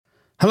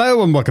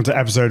Hello and welcome to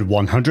episode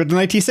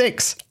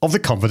 186 of the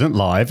Confident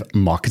Live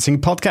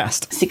Marketing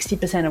Podcast.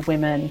 60% of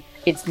women,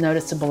 it's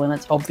noticeable and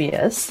it's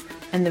obvious.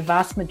 And the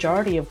vast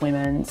majority of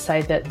women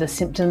say that the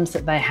symptoms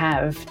that they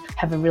have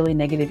a really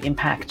negative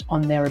impact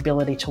on their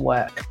ability to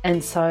work.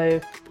 And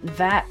so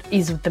that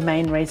is the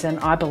main reason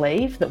I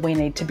believe that we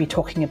need to be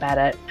talking about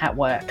it at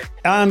work.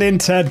 And in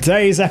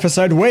today's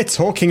episode, we're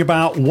talking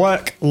about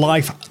work,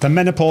 life, the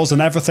menopause and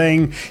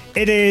everything.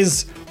 It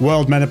is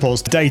World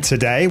Menopause Day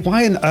today.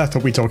 Why on earth are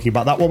we talking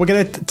about that? Well, we're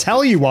going to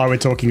tell you why we're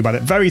talking about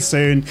it very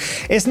soon.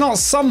 It's not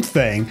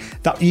something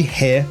that you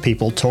hear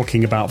people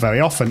talking about very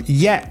often,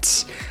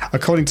 yet,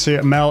 according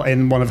to Mel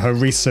in one of her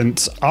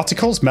recent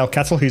articles, Mel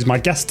Kettle, who's my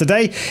guest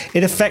today,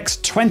 it affects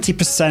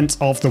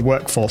 20% of the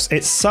workforce.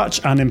 It's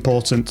such an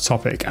important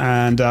topic,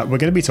 and we're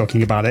going to be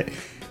talking about it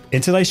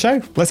in today's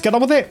show. Let's get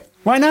on with it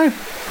right now.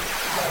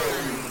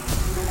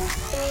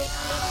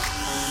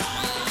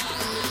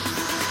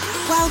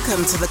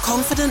 Welcome to the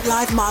Confident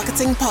Live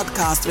Marketing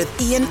Podcast with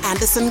Ian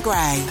Anderson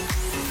Gray.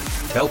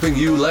 Helping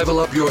you level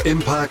up your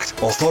impact,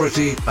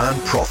 authority,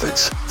 and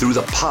profits through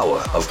the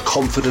power of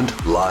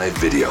confident live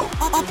video.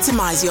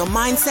 Optimize your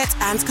mindset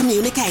and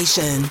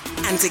communication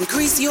and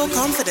increase your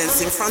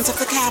confidence in front of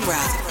the camera.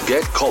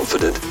 Get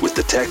confident with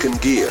the tech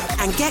and gear.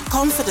 And get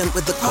confident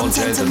with the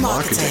content and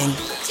marketing.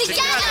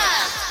 Together,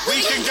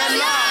 we can go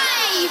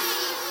live!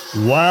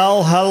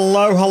 Well,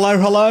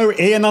 hello.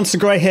 Ian Anderson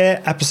Gray here,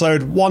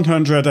 episode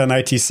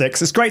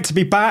 186. It's great to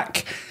be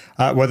back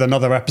with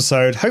another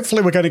episode.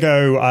 Hopefully we're going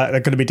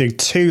to be doing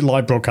 2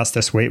 live broadcasts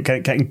this week,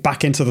 getting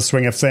back into the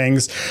swing of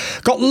things.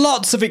 Got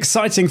lots of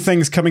exciting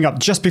things coming up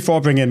just before I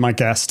bring in my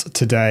guest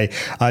today.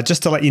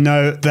 Just to let you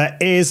know,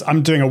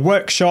 I'm doing a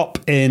workshop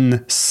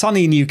in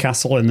sunny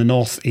Newcastle in the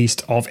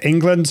northeast of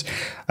England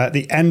at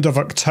the end of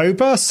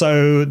October.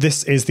 So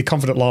this is the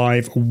Confident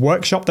Live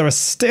workshop. There are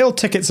still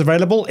tickets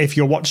available if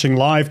you're watching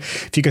live.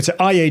 If you go to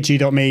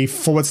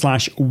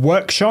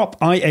iag.me/workshop,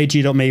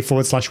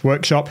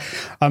 iag.me/workshop,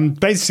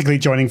 basically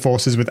joining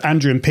forces with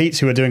Andrew and Pete,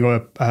 who are doing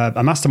a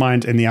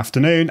mastermind in the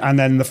afternoon. And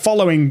then the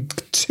following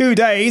 2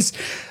 days,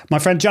 my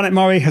friend Janet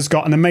Murray has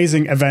got an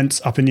amazing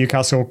event up in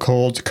Newcastle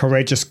called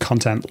Courageous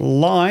Content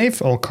Live,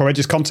 or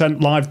Courageous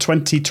Content Live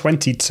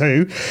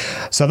 2022.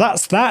 So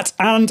that's that.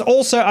 And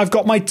also I've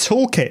got my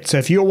toolkit. So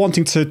if you're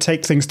wanting to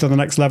take things to the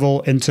next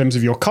level in terms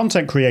of your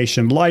content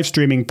creation, live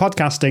streaming,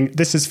 podcasting,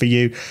 this is for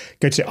you.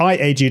 Go to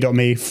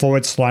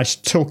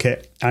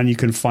iag.me/toolkit and you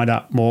can find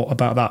out more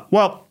about that.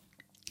 Well,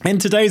 in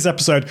today's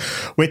episode,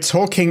 we're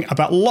talking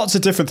about lots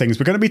of different things.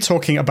 We're going to be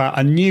talking about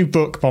a new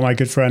book by my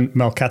good friend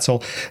Mel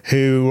Kettle,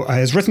 who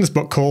has written this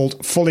book called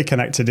Fully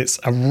Connected. It's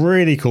a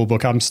really cool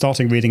book. I'm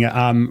starting reading it.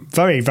 I'm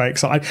very, very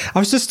excited. I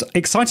was just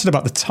excited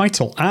about the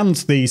title and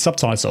the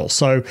subtitle.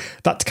 So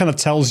that kind of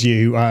tells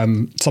you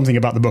something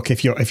about the book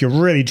if you're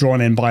really drawn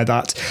in by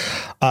that.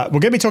 We're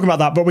going to be talking about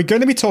that, but we're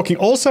going to be talking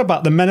also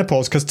about the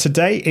menopause, because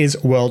today is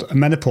World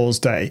Menopause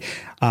Day.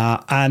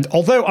 And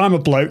although I'm a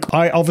bloke,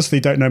 I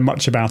obviously don't know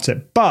much about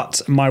it.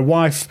 But my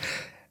wife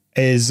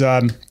is,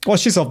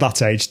 she's of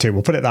that age too,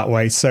 we'll put it that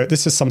way. So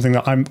this is something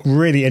that I'm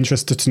really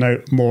interested to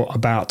know more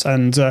about.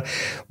 And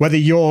whether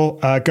you're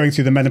going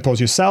through the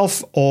menopause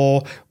yourself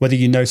or whether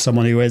you know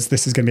someone who is,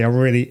 this is going to be a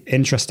really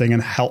interesting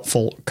and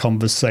helpful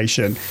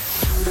conversation.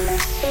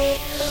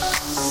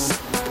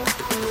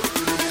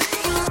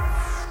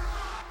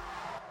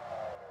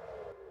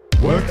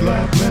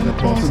 Work-life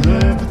menopause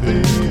and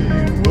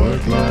everything.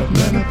 Work-life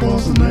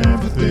menopause and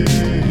everything.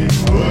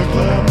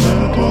 Work-life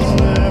menopause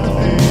and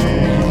everything.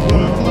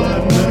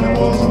 Work-life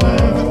menopause and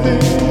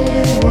everything.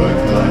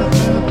 Work-life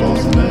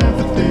menopause and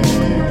everything.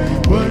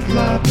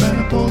 Work-life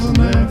menopause and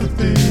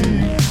everything.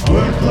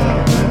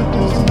 Work-life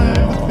menopause and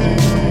everything.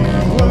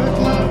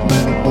 Work-life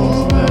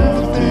menopause and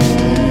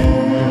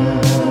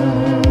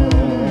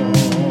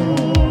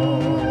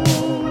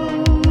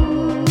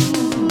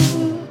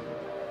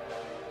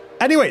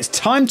Anyway, it's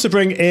time to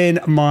bring in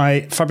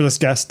my fabulous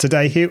guest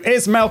today, who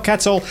is Mel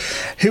Kettle,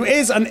 who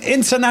is an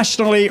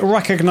internationally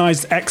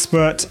recognized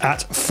expert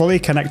at fully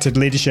connected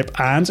leadership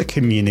and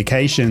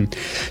communication.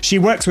 She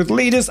works with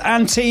leaders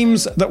and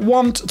teams that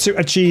want to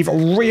achieve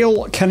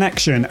real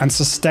connection and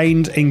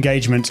sustained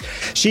engagement.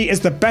 She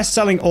is the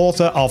best-selling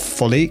author of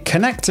Fully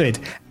Connected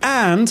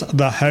and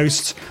the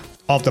host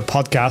of the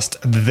podcast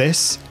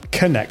This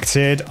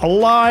Connected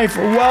Live.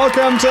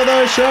 Welcome to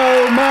the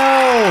show,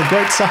 Mel.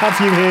 Great to have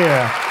you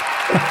here.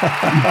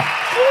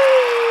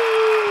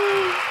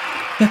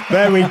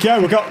 There we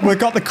go. We've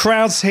got the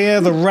crowds here,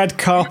 the red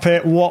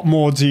carpet. What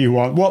more do you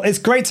want? Well, it's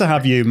great to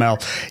have you, Mel.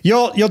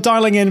 You're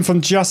dialing in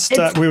from just.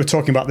 We were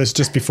talking about this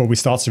just before we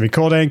started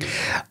recording.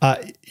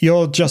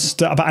 You're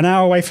just about an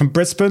hour away from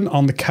Brisbane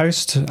on the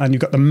coast, and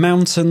you've got the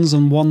mountains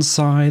on one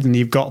side, and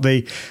you've got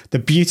the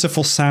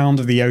beautiful sound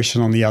of the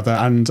ocean on the other.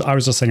 And I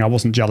was just saying I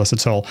wasn't jealous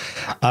at all.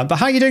 But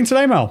how are you doing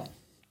today, Mel?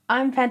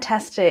 I'm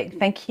fantastic,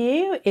 thank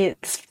you.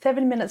 It's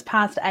 7 minutes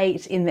past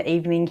 8 in the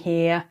evening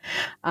here.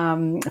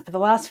 For the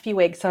last few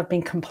weeks, I've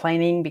been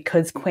complaining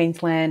because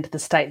Queensland, the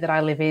state that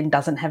I live in,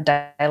 doesn't have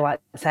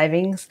daylight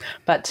savings.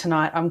 But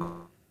tonight,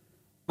 I'm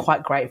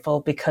quite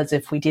grateful because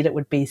if we did, it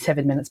would be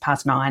 7 minutes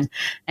past 9,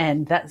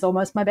 and that's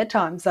almost my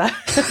bedtime. So,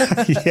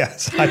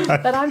 yes, I know.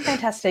 But I'm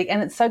fantastic,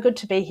 and it's so good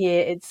to be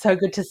here. It's so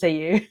good to see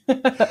you.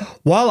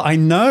 Well, I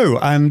know,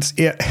 and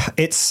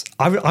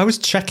I was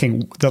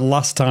checking the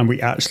last time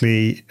we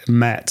actually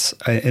met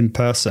in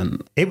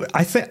person.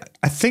 I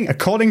think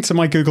according to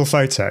my Google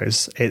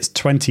Photos, it's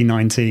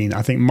 2019.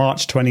 I think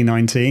March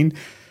 2019.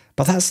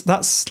 But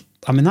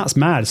that's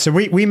mad. So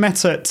we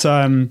met at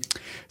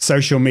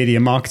Social Media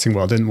Marketing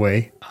World, didn't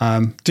we?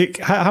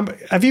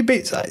 Have you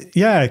been?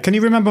 Yeah. Can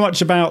you remember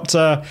much about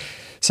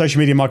Social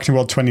Media Marketing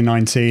World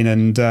 2019?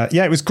 And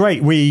it was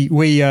great.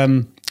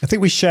 I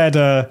think we shared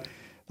a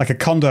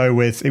condo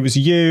with, it was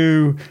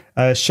you,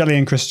 Shelley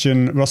and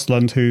Christian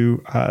Rustland,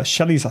 who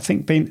Shelley's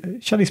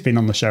been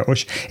on the show. Or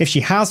if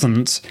she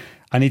hasn't,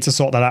 I need to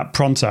sort that out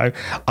pronto.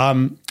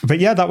 But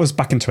yeah, that was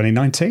back in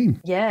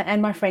 2019. Yeah,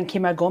 and my friend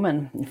Kim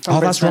O'Gorman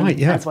from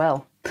Brisbane as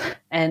well.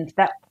 And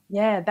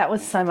that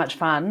was so much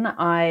fun.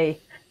 I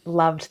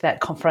loved that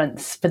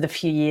conference for the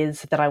few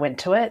years that I went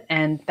to it.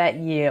 And that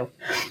year,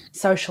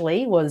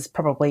 socially, was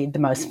probably the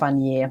most fun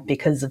year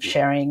because of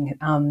sharing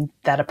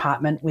that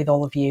apartment with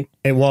all of you.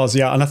 It was,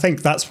 yeah. And I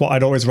think that's what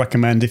I'd always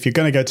recommend if you're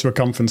going to go to a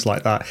conference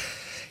like that.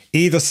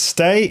 Either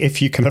stay,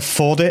 if you can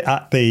afford it,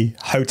 at the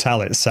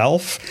hotel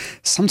itself.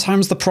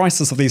 Sometimes the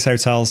prices of these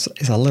hotels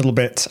is a little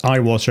bit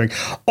eye-watering.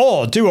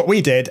 Or do what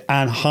we did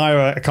and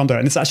hire a condo.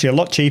 And it's actually a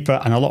lot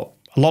cheaper and a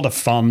lot of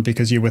fun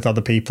because you're with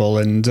other people.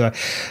 And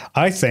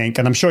I think,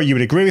 and I'm sure you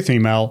would agree with me,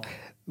 Mel,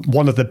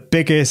 one of the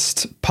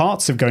biggest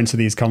parts of going to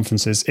these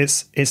conferences,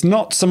 it's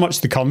not so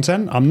much the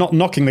content. I'm not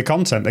knocking the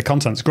content. The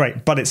content's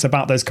great, but it's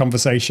about those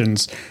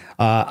conversations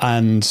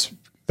and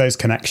those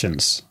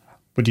connections.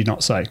 Would you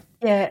not say?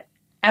 Yeah.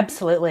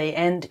 Absolutely.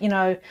 And,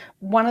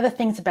 one of the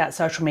things about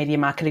Social Media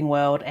Marketing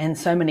World and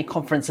so many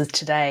conferences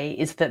today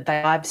is that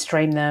they live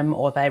stream them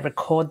or they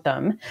record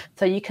them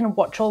so you can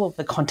watch all of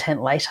the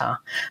content later.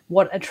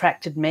 What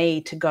attracted me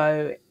to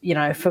go,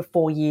 for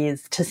 4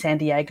 years to San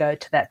Diego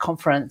to that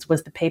conference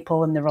was the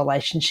people and the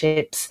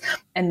relationships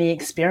and the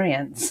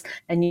experience.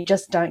 And you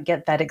just don't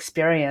get that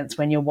experience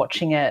when you're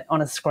watching it on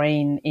a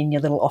screen in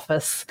your little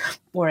office,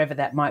 wherever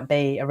that might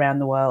be around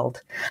the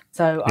world.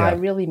 So yeah. I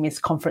really miss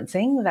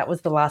conferencing. That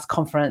was the last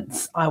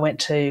conference I went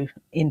to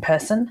in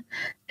person,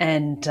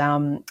 and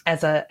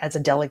as a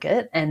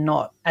delegate and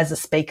not as a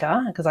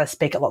speaker, because I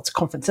speak at lots of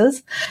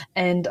conferences.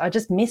 And I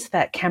just miss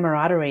that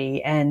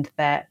camaraderie and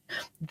that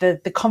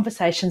the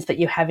conversations that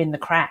you have in the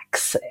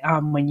cracks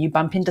when you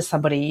bump into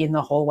somebody in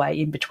the hallway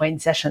in between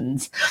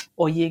sessions,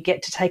 or you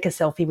get to take a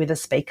selfie with a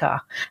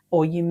speaker,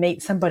 or you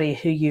meet somebody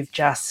who you've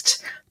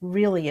just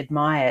really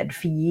admired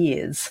for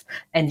years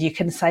and you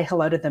can say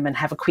hello to them and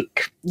have a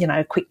quick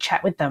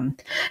chat with them.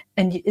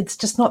 And it's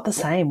just not the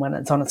same when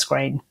it's on a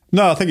screen.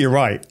 No, I think you're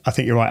right.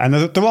 And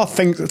there are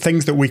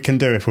things that we can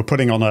do if we're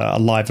putting on a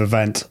live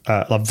event,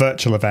 a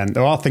virtual event.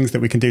 There are things that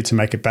we can do to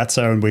make it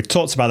better. And we've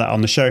talked about that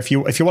on the show. If you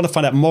want to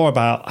find out more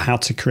about how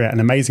to create an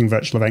amazing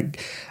virtual event,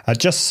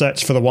 just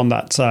search for the one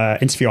that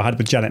interview I had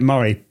with Janet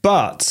Murray.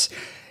 But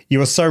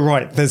you are so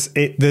right.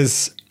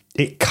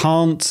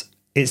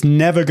 It's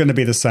never going to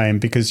be the same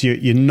because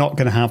you're not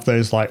going to have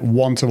those like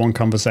one-to-one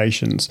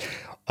conversations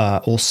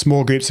or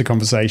small groups of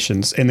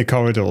conversations in the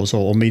corridors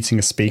or meeting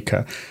a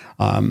speaker.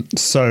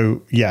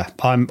 So yeah,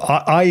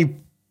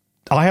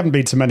 I haven't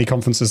been to many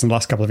conferences in the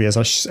last couple of years.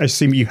 I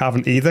assume you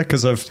haven't either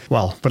because of,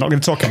 well, we're not going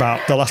to talk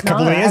about the last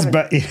couple of years,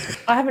 but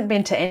I haven't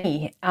been to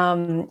any.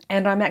 And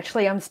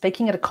I'm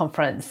speaking at a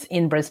conference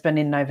in Brisbane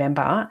in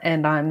November,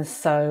 and I'm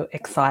so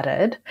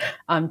excited.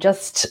 I'm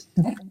just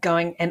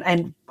going,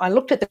 and I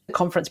looked at the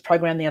conference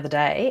program the other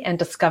day and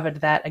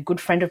discovered that a good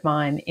friend of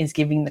mine is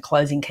giving the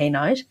closing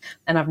keynote,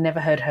 and I've never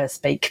heard her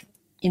speak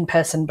in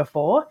person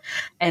before,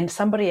 and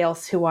somebody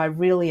else who I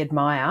really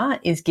admire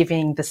is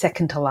giving the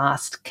second to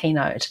last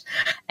keynote.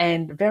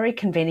 And very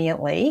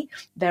conveniently,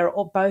 they're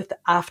all both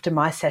after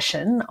my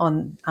session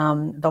on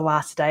the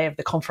last day of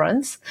the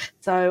conference.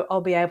 So I'll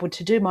be able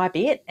to do my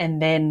bit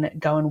and then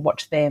go and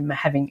watch them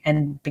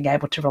and being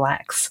able to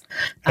relax.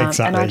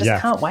 Exactly, and I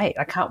just can't wait.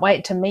 I can't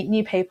wait to meet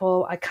new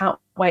people. I can't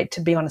wait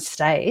to be on a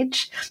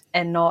stage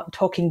and not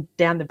talking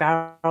down the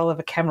barrel of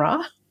a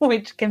camera,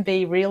 which can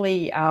be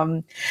really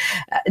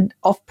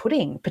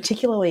off-putting,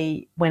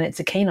 particularly when it's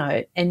a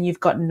keynote and you've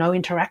got no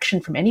interaction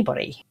from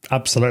anybody.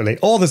 Absolutely.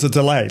 Or there's a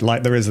delay,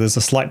 like there's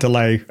a slight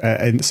delay.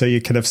 And so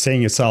you're kind of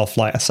seeing yourself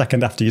like a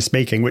second after you're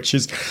speaking, which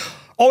is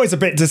always a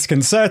bit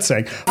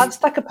disconcerting. I've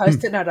stuck a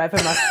Post-it note over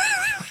my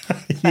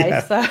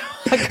face, so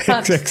I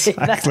can't see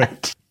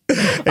that.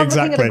 I'm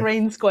looking at a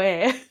green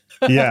square.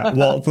 Yeah,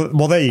 well,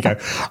 there you go.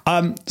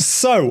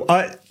 So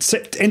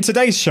in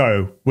today's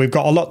show, we've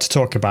got a lot to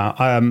talk about.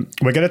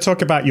 We're going to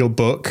talk about your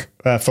book,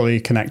 Fully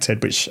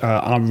Connected, which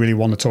I really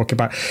want to talk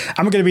about.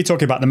 And we're going to be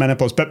talking about the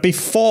menopause. But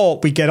before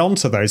we get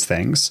onto those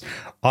things,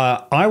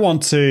 I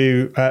want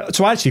to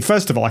actually,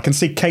 first of all, I can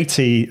see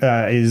Katie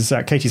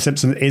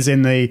Simpson is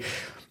in the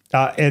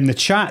in the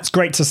chat. It's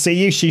great to see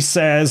you. She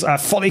says,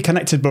 Fully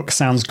Connected book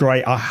sounds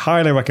great. I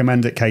highly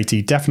recommend it,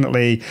 Katie.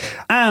 Definitely.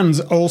 And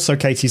also,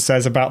 Katie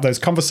says about those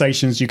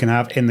conversations you can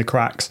have in the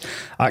cracks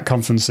at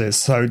conferences.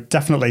 So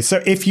definitely.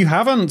 So if you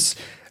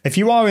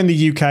are in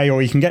the UK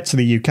or you can get to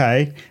the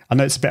UK, I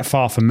know it's a bit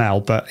far for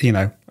Mel, but you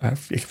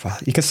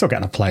can still get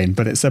on a plane,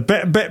 but it's a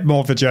bit more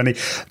of a journey.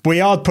 We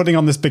are putting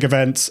on this big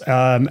event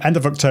end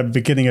of October,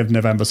 beginning of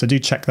November, so do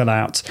check that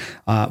out.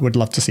 Would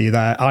love to see you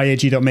there.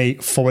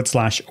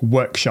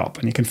 iag.me/workshop,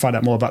 and you can find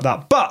out more about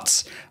that.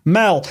 But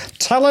Mel,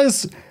 tell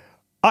us,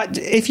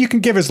 if you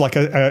can give us like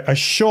a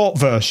short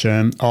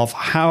version of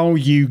how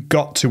you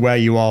got to where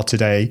you are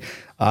today.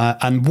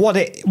 And what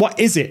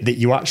is it that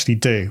you actually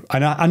do?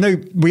 And I know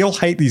we all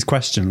hate these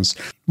questions.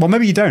 Well,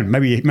 maybe you don't.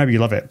 Maybe you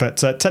love it. But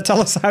tell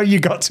us how you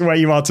got to where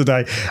you are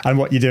today and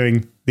what you're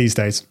doing these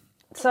days.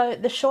 So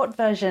the short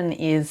version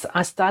is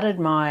I started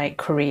my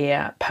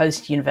career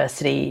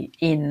post-university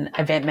in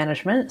event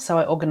management. So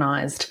I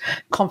organised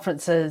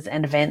conferences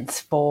and events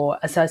for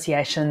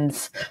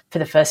associations for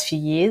the first few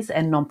years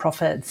and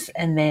nonprofits.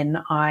 And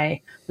then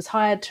I was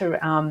hired to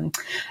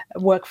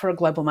work for a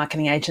global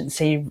marketing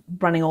agency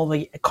running all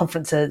the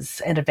conferences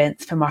and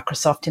events for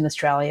Microsoft in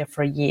Australia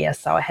for a year.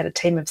 So I had a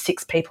team of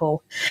 6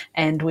 people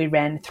and we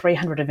ran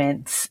 300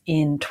 events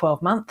in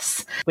 12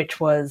 months, which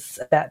was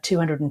about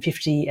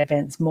 250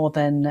 events more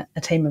than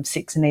a team of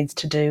 6 needs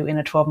to do in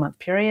a 12-month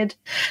period.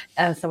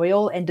 So we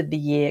all ended the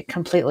year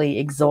completely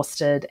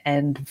exhausted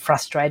and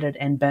frustrated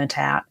and burnt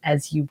out,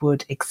 as you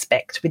would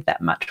expect with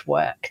that much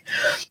work.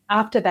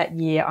 After that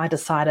year, I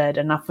decided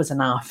enough was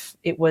enough.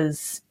 It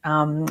was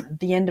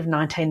the end of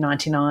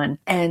 1999,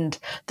 and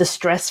the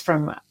stress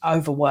from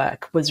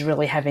overwork was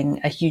really having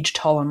a huge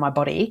toll on my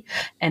body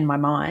and my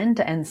mind.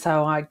 And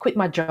so I quit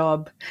my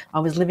job. I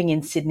was living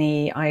in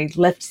Sydney. I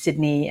left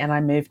Sydney and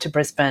I moved to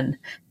Brisbane,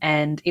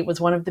 and it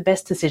was one of the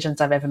best decisions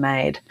I've ever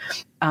made.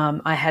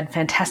 I had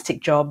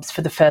fantastic jobs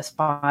for the first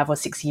 5 or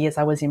 6 years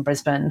I was in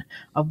Brisbane.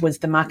 I was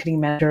the marketing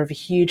manager of a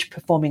huge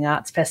performing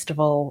arts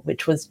festival,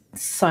 which was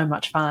so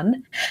much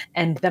fun.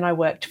 And then I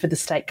worked for the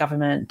state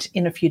government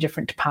in a few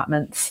different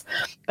departments.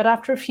 But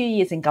after a few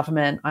years in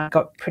government, I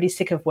got pretty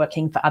sick of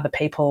working for other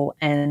people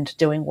and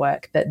doing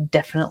work that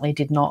definitely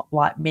did not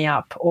light me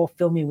up or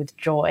fill me with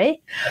joy.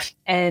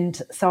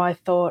 And so I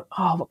thought,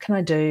 what can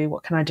I do?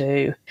 What can I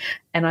do?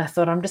 And I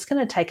thought, I'm just going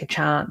to take a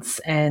chance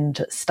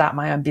and start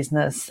my own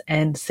business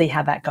and see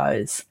how that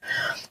goes.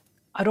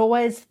 I'd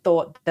always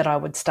thought that I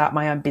would start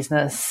my own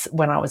business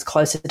when I was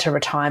closer to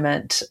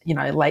retirement,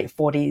 late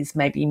 40s,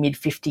 maybe mid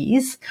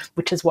 50s,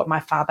 which is what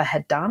my father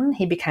had done.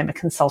 He became a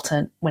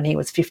consultant when he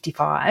was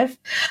 55.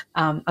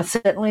 I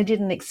certainly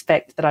didn't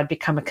expect that I'd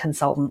become a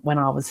consultant when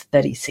I was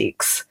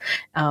 36,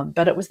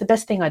 but it was the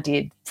best thing I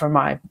did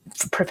for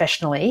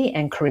professionally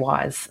and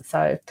career-wise.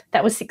 So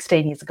that was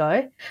 16 years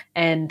ago,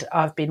 and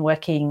I've been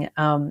working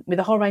with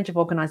a whole range of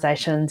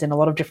organisations in a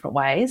lot of different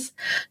ways.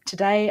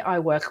 Today, I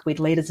work with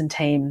leaders and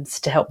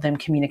teams to help them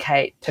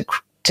communicate, to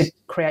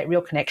create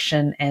real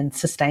connection and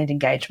sustained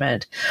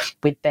engagement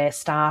with their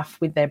staff,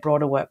 with their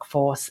broader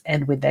workforce,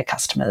 and with their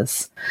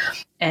customers.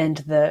 And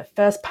the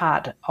first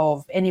part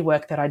of any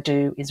work that I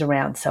do is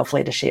around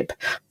self-leadership.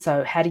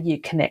 So how do you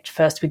connect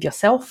first with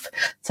yourself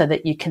so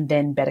that you can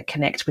then better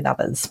connect with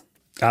others?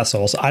 That's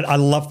awesome. I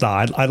love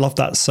that. I love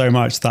that so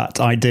much,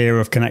 that idea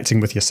of connecting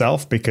with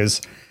yourself,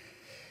 because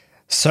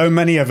so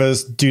many of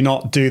us do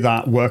not do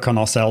that work on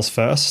ourselves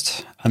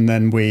first, and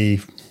then we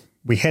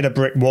hit a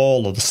brick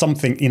wall or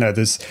something,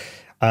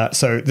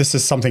 so this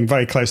is something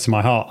very close to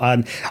my heart.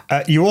 And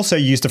you also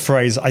used a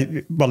phrase,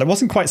 it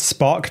wasn't quite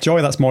spark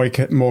joy. That's more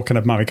kind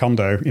of Marie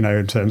Kondo,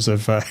 in terms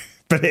of,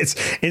 but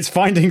it's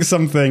finding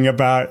something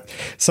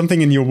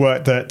in your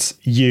work that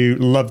you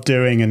love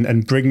doing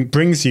and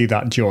brings you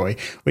that joy,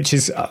 which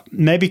is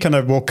maybe kind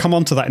of, we'll come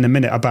on to that in a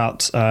minute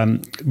about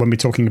when we're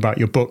talking about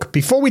your book.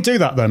 Before we do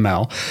that though,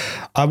 Mel,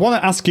 I want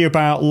to ask you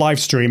about live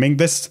streaming.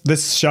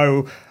 This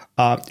show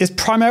is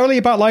primarily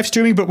about live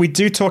streaming, but we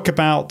do talk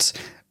about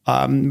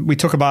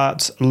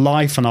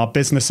life and our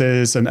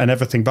businesses and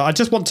everything. But I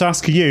just want to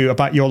ask you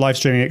about your live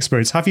streaming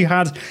experience. Have you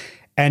had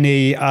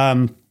any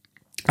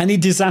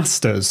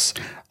disasters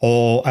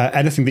or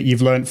anything that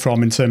you've learned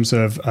from in terms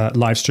of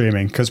live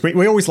streaming? Because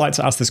we always like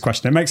to ask this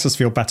question. It makes us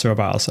feel better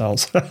about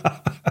ourselves.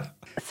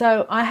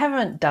 So I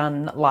haven't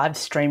done live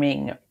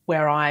streaming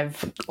where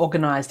I've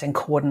organised and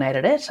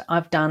coordinated it.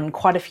 I've done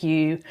quite a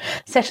few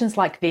sessions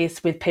like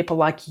this with people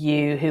like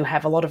you who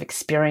have a lot of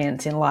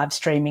experience in live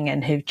streaming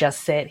and who've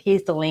just said,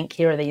 here's the link,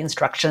 here are the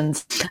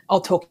instructions,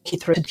 I'll talk you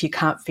through it if you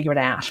can't figure it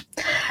out.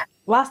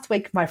 Last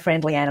week, my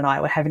friend Leanne and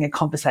I were having a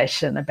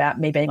conversation about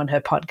me being on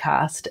her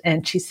podcast,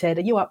 and she said,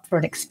 are you up for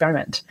an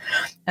experiment?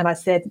 And I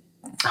said,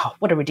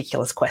 what a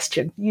ridiculous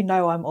question. You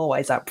know, I'm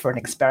always up for an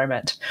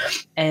experiment.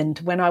 And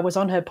when I was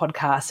on her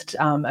podcast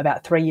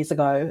about 3 years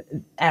ago,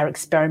 our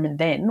experiment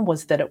then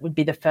was that it would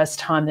be the first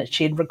time that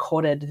she had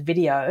recorded the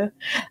video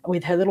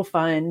with her little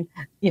phone,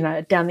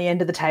 down the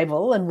end of the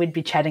table, and we'd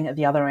be chatting at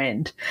the other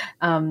end.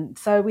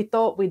 So we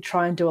thought we'd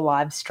try and do a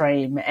live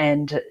stream,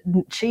 and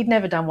she'd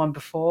never done one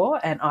before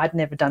and I'd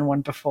never done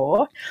one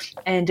before.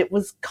 And it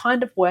was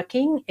kind of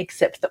working,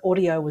 except the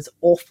audio was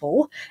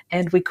awful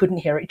and we couldn't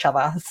hear each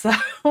other. So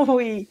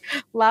we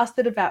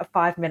lasted about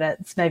 5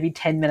 minutes, maybe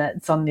 10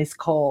 minutes on this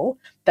call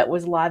that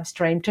was live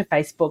streamed to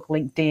Facebook,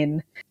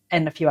 LinkedIn,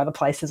 and a few other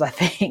places, I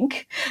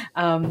think.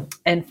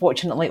 And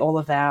fortunately, all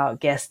of our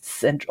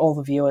guests and all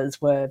the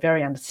viewers were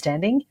very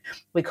understanding.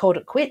 We called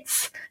it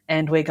quits,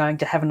 and we're going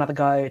to have another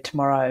go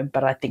tomorrow,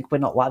 but I think we're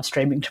not live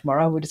streaming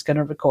tomorrow. We're just going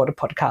to record a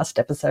podcast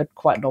episode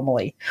quite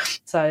normally.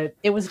 So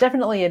it was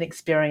definitely an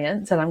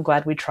experience, and I'm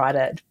glad we tried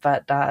it,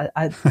 but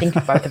I think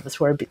both of us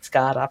were a bit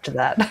scarred after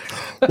that.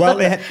 Well,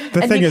 the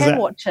thing is, you can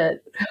watch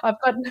it.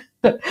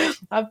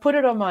 I've put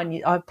it on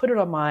my.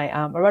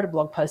 I wrote a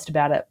blog post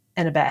about it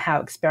and about how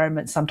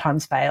experiments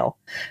sometimes fail.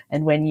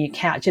 And when you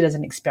couch it as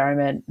an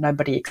experiment,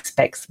 nobody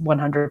expects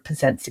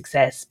 100%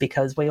 success,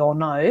 because we all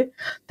know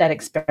that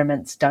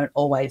experiments don't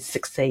always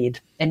succeed.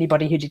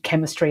 Anybody who did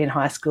chemistry in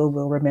high school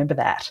will remember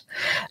that.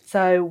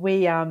 So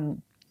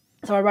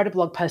so I wrote a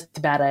blog post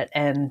about it,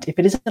 and if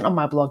it isn't on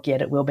my blog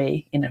yet, it will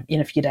be in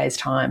a few days'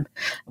 time.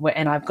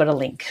 And I've got a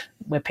link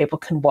where people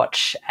can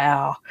watch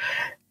our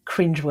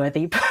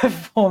cringeworthy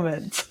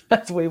performance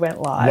as we went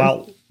live.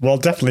 Well, we'll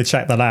definitely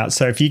check that out.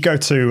 So if you go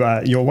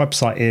to your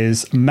website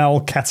is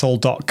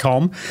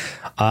melkettle.com.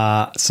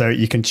 So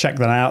you can check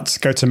that out.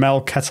 Go to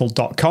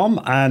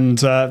melkettle.com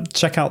and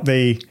check out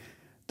the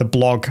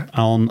blog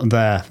on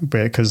there,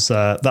 because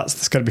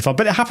that's going to be fun.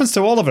 But it happens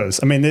to all of us.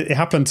 I mean, it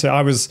happened to,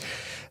 I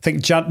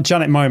think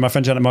Janet Moe, my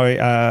friend Janet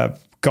Moe,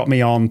 got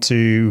me on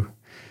to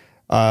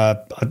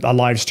a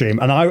live stream,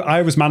 and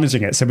I was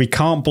managing it, so we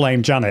can't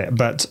blame Janet.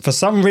 But for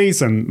some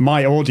reason,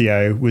 my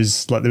audio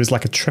was like, there was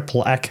like a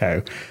triple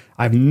echo.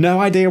 I have no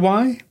idea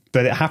why,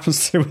 but it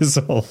happens to us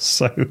all.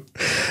 So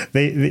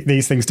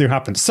these things do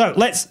happen. So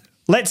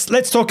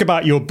let's talk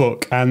about your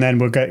book, and then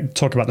we'll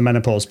talk about the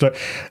menopause. But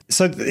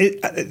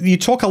you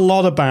talk a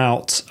lot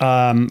about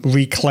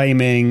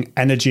reclaiming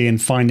energy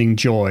and finding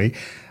joy.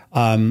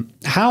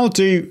 How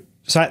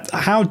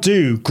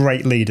do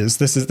great leaders,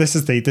 this is the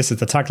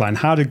tagline,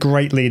 how do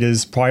great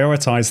leaders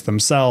prioritize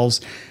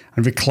themselves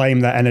and reclaim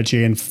their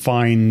energy and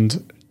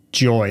find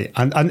joy?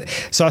 And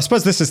so I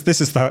suppose this is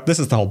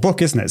the whole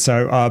book, isn't it?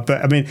 So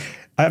but I mean,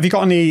 have you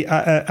got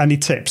any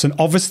tips? And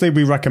obviously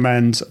we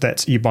recommend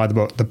that you buy the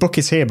book. The book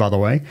is here, by the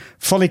way,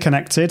 Fully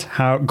Connected: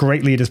 How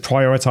Great Leaders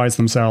Prioritize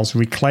Themselves,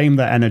 Reclaim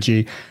Their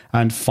Energy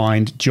and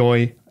Find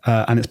Joy.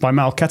 And it's by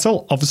Mel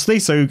Kettle, obviously,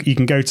 so you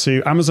can go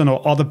to Amazon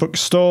or other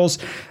bookstores.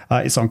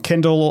 It's on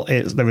Kindle.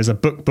 There is a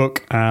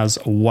book as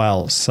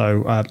well.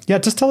 So,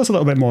 just tell us a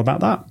little bit more about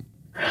that.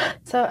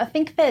 So I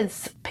think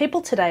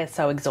people today are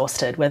so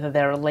exhausted, whether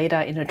they're a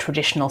leader in a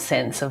traditional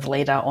sense of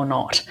leader or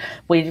not.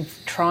 We're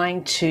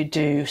trying to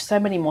do so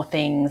many more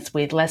things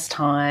with less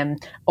time,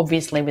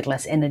 obviously with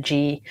less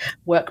energy.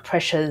 Work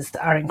pressures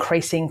are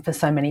increasing for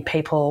so many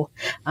people.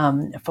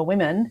 For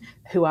women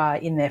who are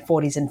in their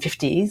 40s and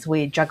 50s,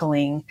 we're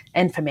juggling,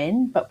 and for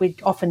men, but we're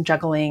often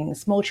juggling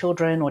small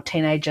children or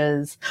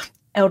teenagers,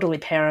 elderly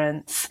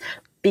parents,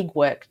 big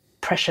work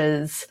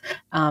pressures,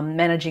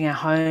 managing our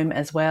home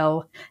as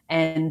well.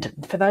 And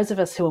for those of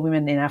us who are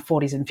women in our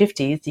 40s and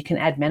 50s, you can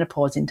add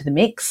menopause into the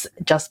mix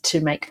just to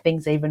make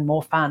things even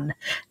more fun.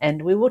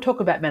 And we will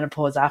talk about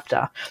menopause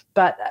after.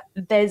 But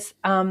there's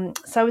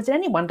so is it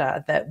any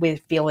wonder that we're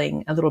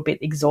feeling a little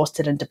bit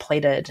exhausted and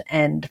depleted,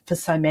 and for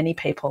so many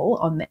people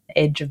on the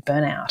edge of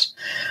burnout?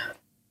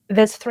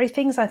 There's 3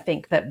 things I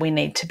think that we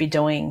need to be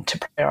doing to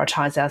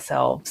prioritise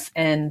ourselves.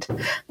 And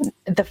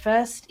the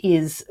first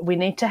is we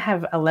need to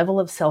have a level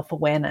of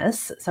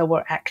self-awareness, so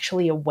we're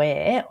actually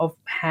aware of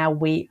how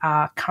we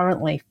are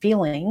currently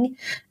feeling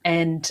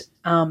and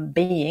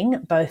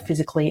being, both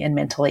physically and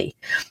mentally.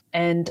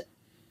 And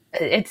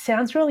it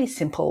sounds really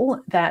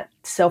simple, that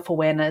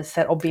self-awareness,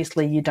 that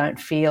obviously if you don't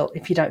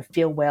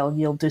feel well,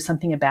 you'll do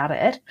something about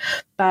it.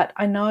 But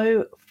I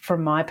know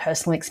from my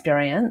personal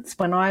experience,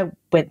 when I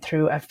went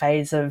through a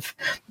phase of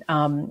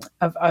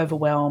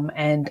overwhelm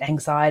and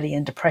anxiety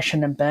and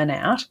depression and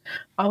burnout,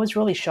 I was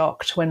really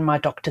shocked when my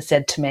doctor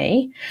said to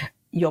me,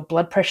 your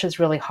blood pressure's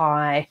really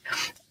high,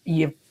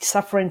 you're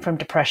suffering from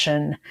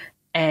depression,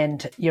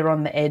 and you're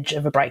on the edge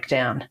of a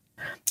breakdown.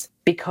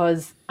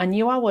 Because I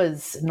knew I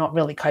was not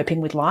really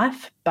coping with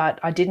life, but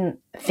I didn't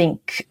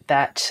think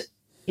that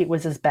it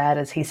was as bad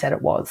as he said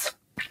it was.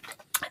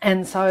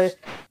 And so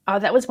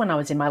that was when I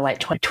was in my late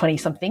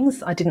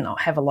 20-somethings. I didn't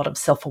have a lot of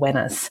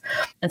self-awareness.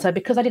 And so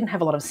because I didn't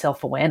have a lot of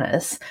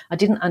self-awareness, I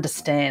didn't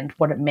understand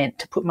what it meant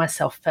to put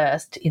myself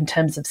first in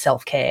terms of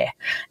self-care,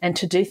 and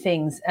to do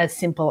things as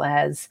simple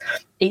as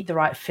eat the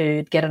right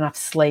food, get enough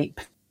sleep,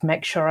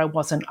 make sure I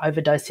wasn't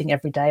overdosing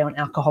every day on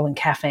alcohol and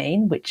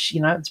caffeine, which,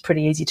 it's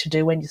pretty easy to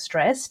do when you're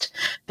stressed.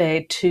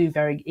 They're two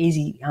very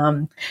easy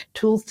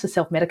tools to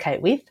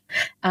self-medicate with.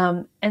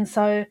 And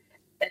so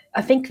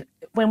I think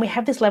when we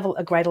have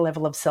a greater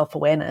level of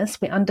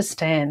self-awareness, we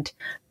understand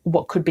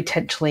what could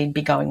potentially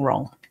be going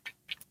wrong.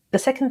 The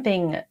second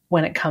thing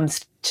when it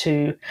comes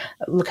to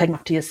looking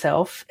after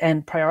yourself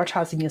and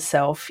prioritizing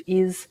yourself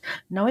is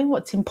knowing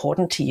what's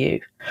important to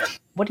you.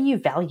 What do you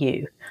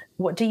value?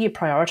 What do you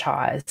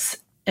prioritize?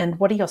 And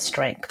what are your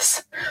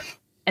strengths?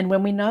 And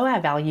when we know our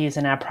values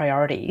and our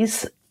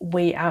priorities,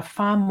 we are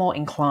far more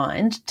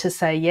inclined to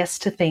say yes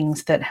to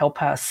things that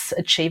help us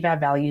achieve our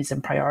values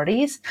and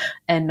priorities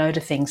and no to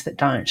things that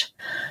don't.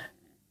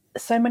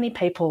 So many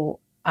people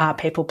are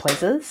people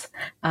pleasers.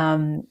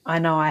 I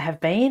know I have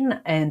been,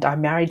 and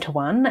I'm married to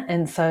one.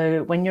 And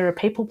so when you're a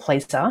people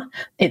pleaser,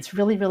 it's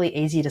really, really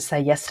easy to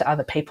say yes to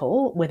other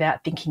people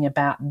without thinking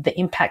about the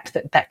impact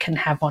that can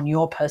have on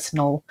your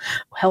personal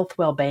health,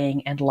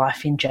 well-being, and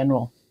life in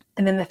general.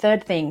 And then the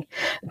third thing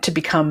to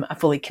become a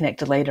fully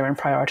connected leader and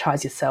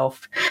prioritize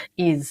yourself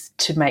is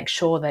to make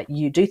sure that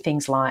you do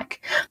things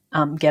like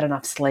get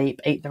enough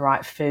sleep, eat the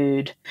right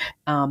food,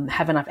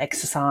 have enough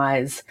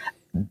exercise,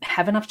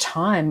 have enough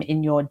time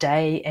in your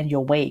day and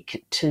your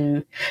week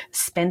to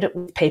spend it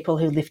with people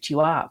who lift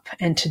you up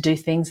and to do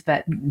things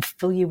that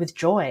fill you with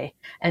joy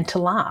and to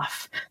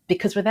laugh.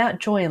 Because without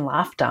joy and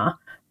laughter,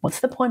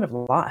 what's the point of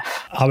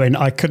life? I mean,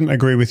 I couldn't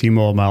agree with you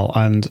more, Mel.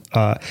 And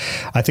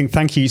I think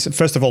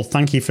first of all,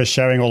 thank you for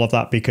sharing all of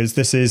that, because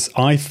this is,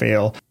 I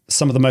feel,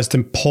 some of the most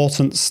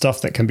important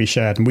stuff that can be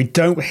shared. And we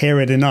don't hear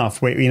it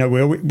enough.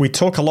 We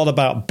talk a lot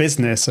about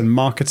business and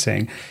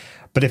marketing,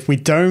 but if we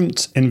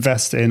don't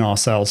invest in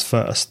ourselves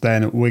first,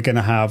 then we're going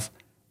to have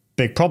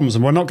big problems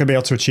and we're not going to be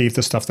able to achieve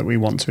the stuff that we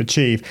want to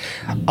achieve.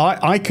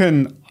 I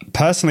can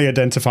personally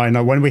identify,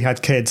 when we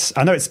had kids,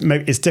 I know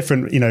it's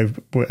different,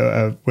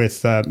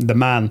 with the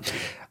man.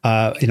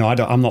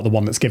 I'm not the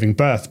one that's giving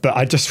birth, but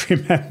I just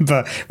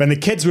remember when the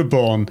kids were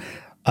born,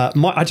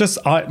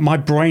 my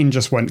brain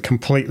just went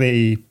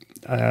completely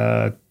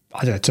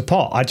to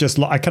pot.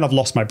 I kind of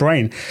lost my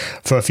brain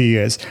for a few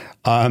years.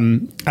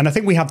 And I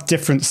think we have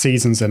different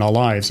seasons in our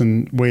lives,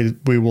 and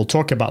we will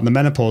talk about the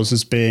menopause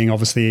as being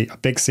obviously a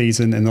big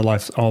season in the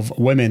life of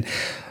women.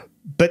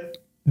 But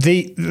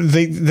the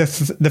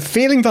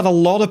feeling that a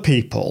lot of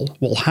people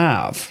will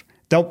have,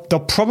 they'll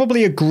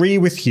probably agree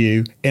with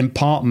you in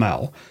part,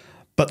 Mel,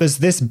 but there's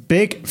this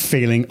big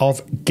feeling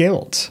of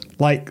guilt.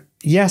 Like,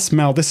 yes,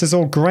 Mel, this is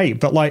all great,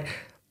 but like,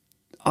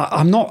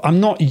 I'm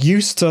not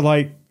used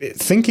to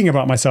thinking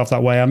about myself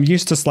that way. I'm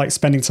used to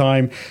spending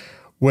time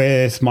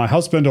with my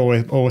husband or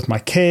with my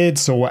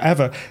kids or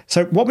whatever.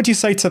 So what would you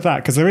say to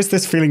that? Because there is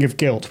this feeling of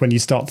guilt when you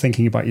start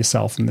thinking about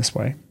yourself in this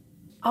way.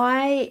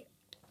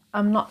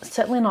 I'm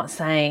certainly not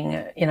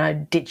saying,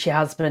 ditch your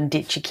husband,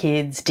 ditch your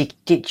kids,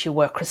 ditch your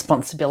work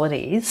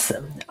responsibilities.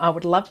 I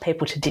would love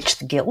people to ditch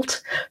the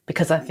guilt,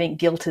 because I think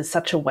guilt is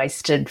such a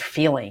wasted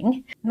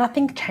feeling.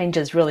 Nothing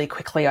changes really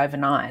quickly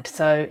overnight.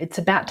 So it's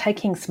about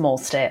taking small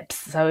steps.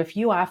 So if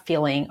you are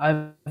feeling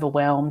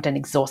overwhelmed and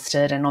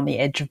exhausted and on the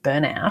edge of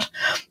burnout,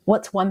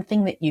 what's one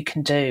thing that you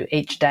can do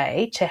each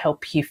day to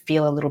help you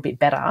feel a little bit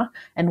better?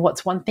 And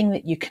what's one thing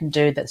that you can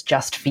do that's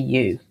just for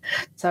you?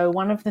 So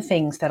one of the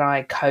things that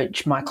I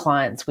coach my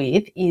clients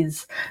with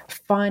is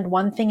find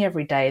one thing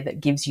every day that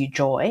gives you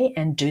joy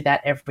and do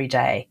that every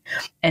day.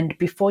 And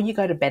before you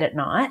go to bed at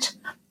night,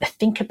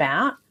 think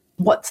about,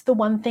 what's the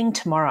one thing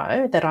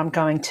tomorrow that I'm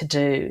going to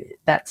do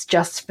that's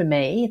just for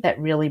me, that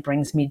really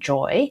brings me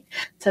joy,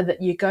 so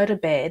that you go to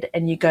bed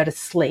and you go to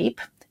sleep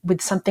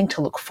with something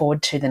to look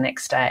forward to the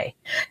next day.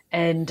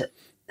 And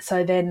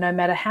so then no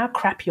matter how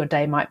crap your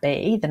day might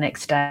be the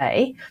next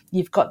day,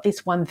 you've got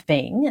this one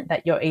thing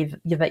that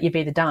you've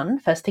either done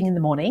first thing in the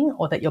morning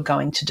or that you're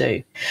going to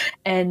do.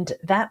 And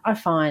that, I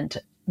find,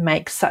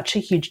 makes such a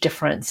huge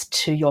difference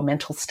to your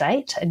mental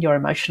state and your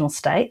emotional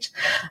state.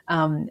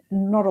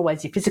 Not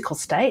always your physical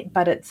state,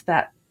 but it's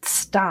that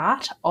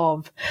start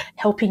of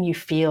helping you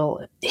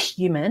feel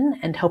human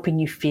and helping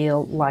you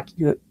feel like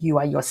you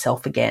are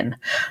yourself again.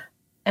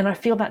 And I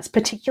feel that's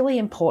particularly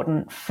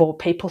important for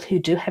people who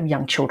do have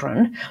young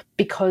children,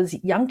 because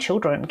young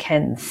children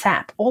can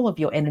sap all of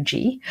your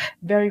energy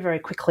very, very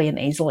quickly and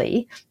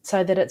easily,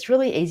 so that it's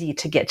really easy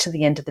to get to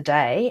the end of the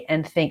day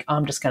and think,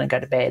 I'm just going to go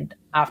to bed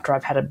after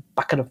I've had a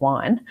bucket of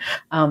wine,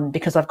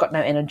 because I've got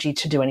no energy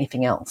to do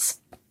anything else.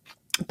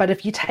 But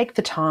if you take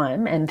the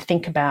time and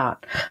think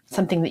about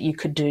something that you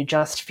could do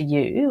just for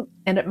you,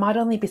 and it might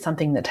only be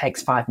something that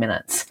takes 5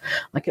 minutes,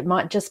 like it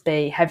might just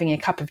be having a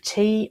cup of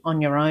tea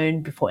on your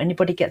own before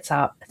anybody gets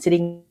up,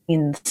 sitting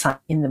in the sun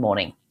in the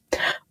morning,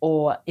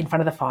 or in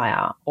front of the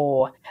fire,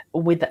 or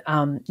with,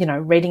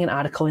 reading an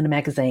article in a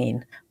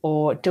magazine,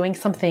 or doing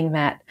something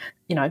that,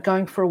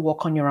 going for a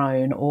walk on your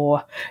own,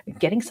 or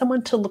getting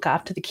someone to look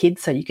after the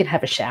kids so you can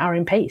have a shower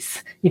in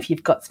peace if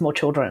you've got small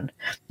children.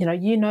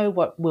 You know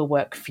what will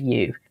work for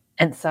you.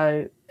 And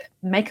so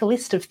make a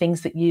list of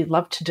things that you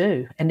love to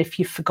do. And if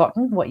you've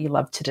forgotten what you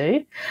love to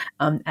do,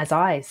 as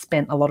I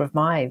spent a lot of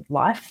my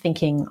life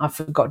thinking I've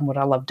forgotten what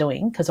I love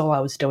doing because all I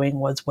was doing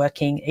was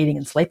working, eating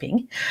and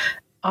sleeping,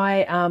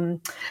 I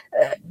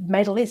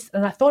made a list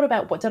and I thought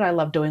about what did I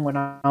love doing when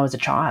I was a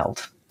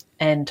child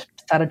and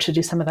started to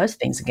do some of those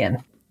things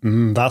again.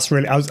 That's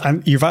really,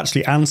 and you've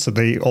actually answered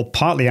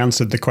partly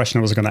answered the question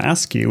I was going to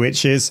ask you,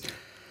 which is,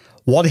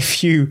 what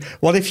if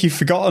you've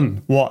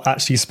forgotten what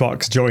actually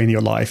sparks joy in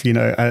your life? You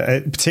know,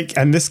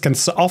 and this can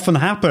often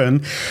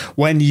happen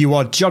when you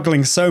are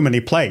juggling so many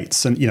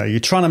plates, and you know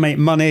you're trying to make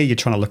money, you're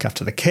trying to look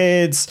after the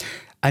kids,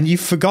 and you've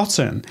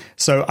forgotten.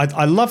 So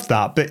I love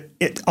that. But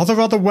are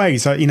there other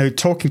ways? You know,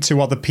 talking to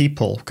other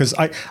people, because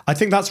I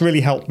think that's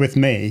really helped with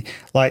me.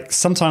 Like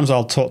sometimes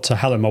I'll talk to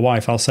Helen, my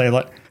wife. I'll say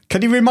like,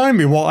 "Can you remind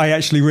me what I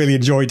actually really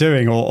enjoy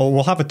doing?" Or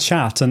we'll have a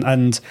chat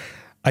and.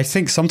 I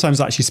think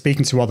sometimes actually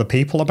speaking to other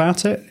people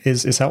about it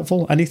is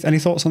helpful. Any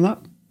thoughts on that?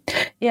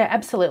 Yeah,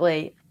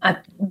 absolutely.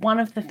 One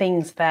of the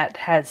things that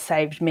has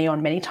saved me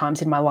on many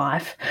times in my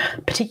life,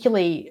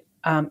 particularly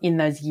in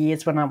those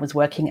years when I was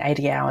working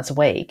 80 hours a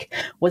week,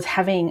 was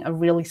having a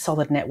really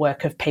solid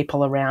network of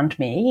people around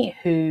me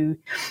who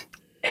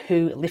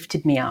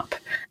lifted me up.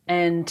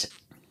 And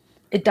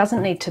it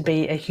doesn't need to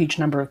be a huge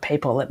number of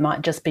people. It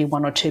might just be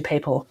one or two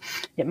people.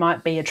 It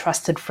might be a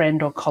trusted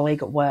friend or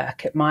colleague at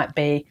work. It might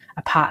be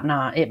a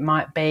partner. It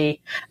might be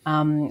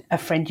a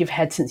friend you've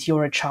had since you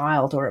were a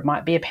child, or it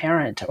might be a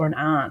parent or an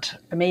aunt.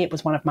 For me, it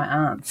was one of my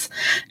aunts.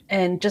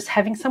 And just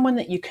having someone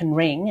that you can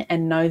ring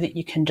and know that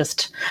you can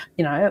just,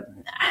 you know,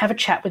 have a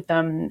chat with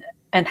them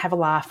and have a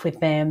laugh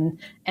with them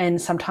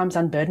and sometimes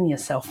unburden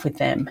yourself with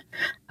them.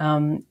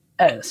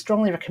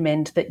 Strongly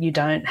recommend that you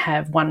don't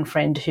have one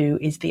friend who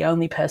is the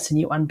only person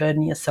you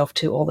unburden yourself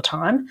to all the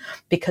time,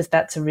 because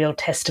that's a real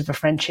test of a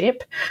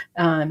friendship.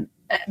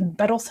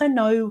 But also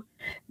know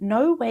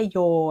where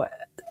your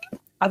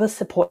other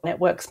support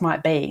networks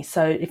might be.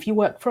 So if you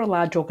work for a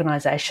large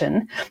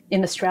organisation,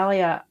 in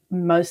Australia,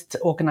 most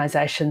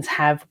organisations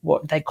have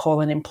what they call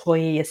an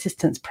employee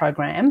assistance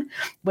program,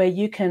 where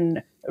you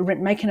can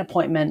make an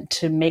appointment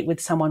to meet with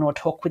someone or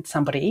talk with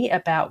somebody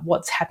about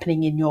what's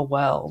happening in your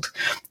world,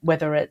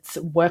 whether it's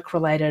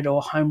work-related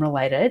or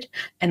home-related,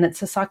 and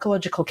it's a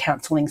psychological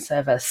counselling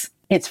service.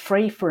 It's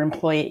free for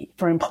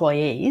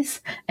employees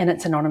and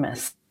it's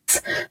anonymous.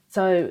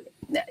 So,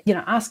 you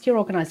know, ask your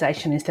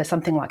organisation, is there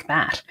something like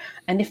that?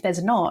 And if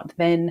there's not,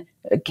 then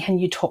can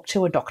you talk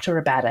to a doctor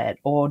about it?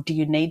 Or do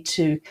you need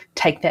to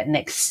take that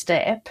next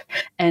step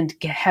and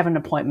have an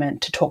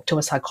appointment to talk to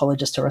a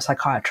psychologist or a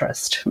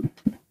psychiatrist?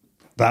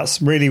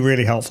 That's really,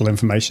 really helpful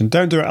information.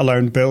 Don't do it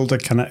alone. Build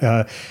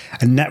a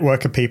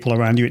network of people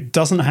around you. It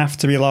doesn't have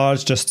to be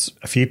large, just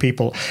a few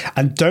people.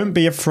 And don't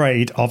be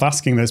afraid of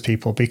asking those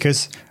people,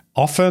 because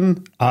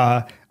often,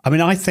 I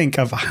think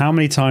of how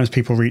many times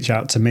people reach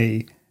out to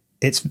me.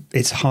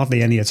 It's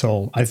hardly any at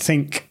all. I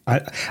think,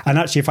 and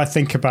actually, if I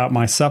think about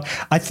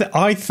myself,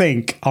 I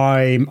think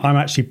I'm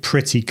actually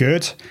pretty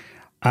good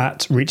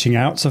at reaching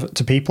out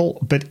to people.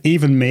 But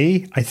even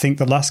me, I think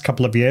the last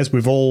couple of years,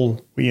 we've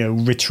all,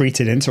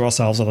 retreated into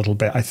ourselves a little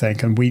bit, I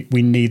think, and we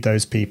need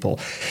those people.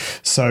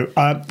 So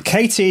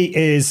Katie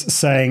is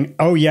saying,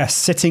 oh yes,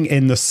 sitting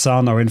in the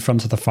sun or in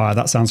front of the fire.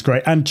 That sounds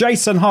great. And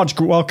Jason Hodge,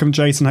 welcome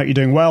Jason, hope you're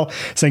doing well,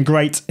 saying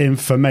great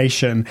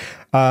information.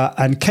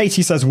 And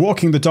Katie says,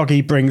 walking the doggy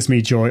brings me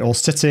joy, or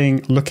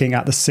sitting looking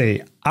at the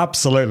sea.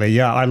 Absolutely.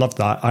 Yeah, I love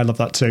that. I love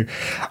that too.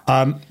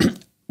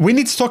 We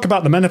need to talk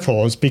about the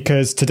menopause,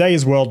 because today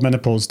is World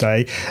Menopause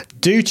Day.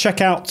 Do check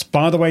out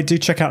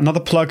another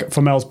plug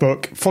for Mel's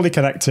book, Fully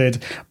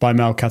Connected by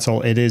Mel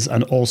Kettle. It is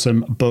an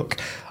awesome book.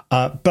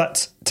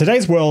 But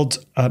today's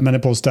World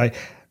Menopause Day.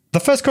 The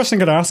first question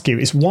I'm going to ask you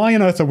is, why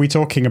on earth are we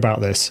talking about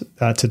this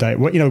today?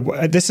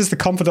 This is the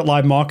Confident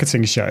Live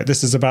Marketing Show.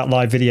 This is about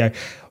live video.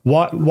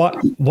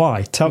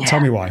 Why?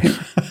 Tell me why.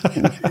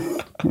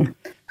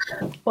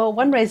 Well,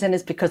 one reason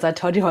is because I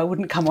told you I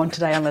wouldn't come on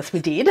today unless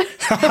we did.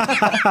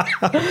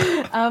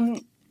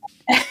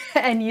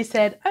 And you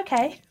said,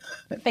 okay,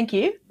 thank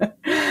you.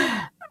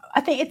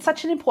 I think it's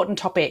such an important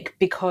topic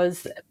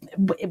because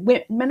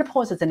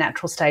menopause is a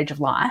natural stage of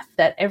life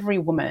that every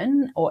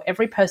woman or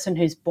every person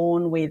who's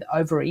born with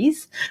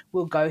ovaries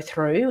will go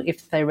through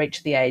if they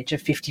reach the age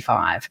of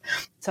 55.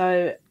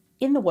 So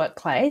in the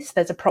workplace,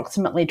 there's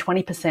approximately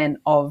 20%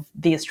 of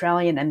the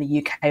Australian and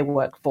the UK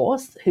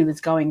workforce who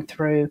is going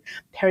through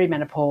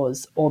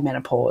perimenopause or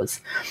menopause.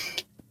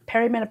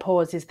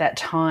 Perimenopause is that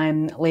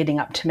time leading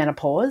up to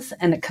menopause,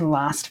 and it can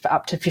last for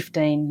up to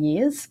 15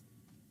 years.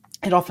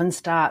 It often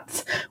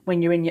starts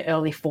when you're in your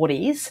early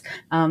 40s.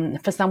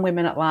 For some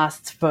women, it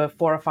lasts for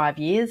 4 or 5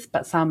 years,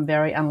 but some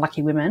very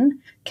unlucky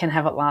women can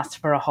have it last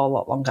for a whole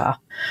lot longer.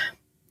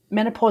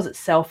 Menopause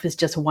itself is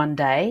just one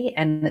day,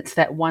 and it's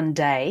that one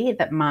day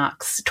that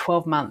marks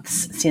 12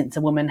 months since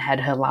a woman had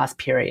her last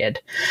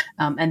period.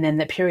 And then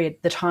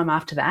the time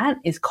after that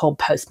is called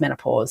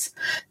postmenopause.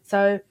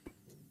 So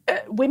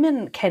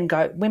women,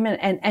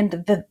 and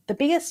the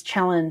biggest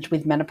challenge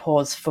with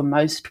menopause for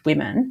most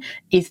women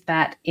is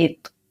that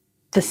it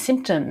the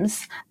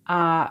symptoms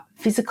are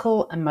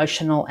physical,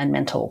 emotional, and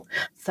mental.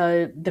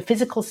 So the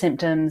physical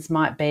symptoms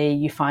might be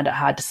you find it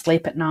hard to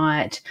sleep at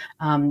night,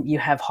 you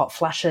have hot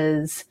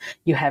flushes,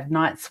 you have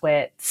night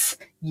sweats,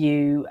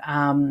 you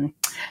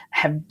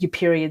have your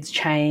periods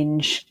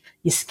change,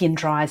 your skin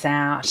dries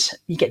out,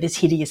 you get this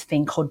hideous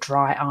thing called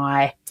dry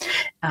eye.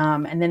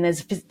 And then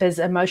there's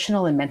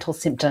emotional and mental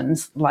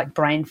symptoms like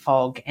brain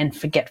fog and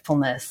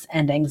forgetfulness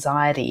and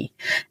anxiety.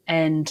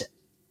 And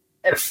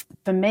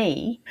for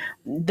me,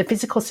 the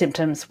physical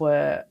symptoms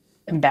were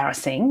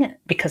embarrassing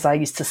because I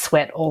used to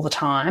sweat all the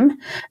time.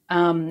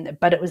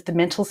 But it was the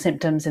mental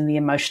symptoms and the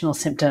emotional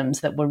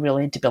symptoms that were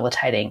really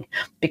debilitating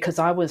because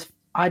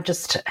I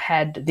just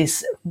had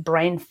this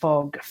brain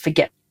fog,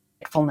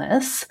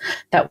 forgetfulness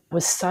that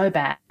was so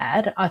bad,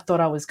 I thought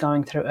I was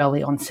going through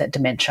early onset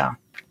dementia.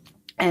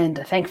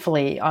 And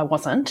thankfully I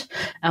wasn't.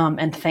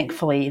 And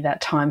thankfully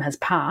that time has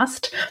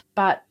passed,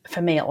 but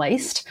for me at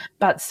least.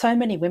 But so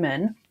many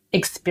women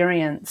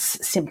experience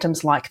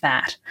symptoms like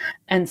that.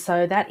 And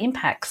so that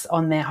impacts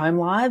on their home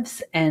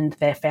lives and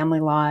their family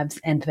lives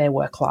and their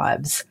work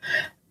lives.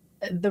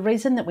 The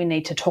reason that we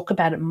need to talk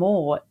about it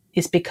more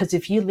is because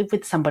if you live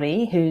with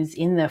somebody who's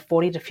in the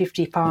 40 to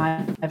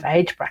 55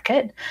 age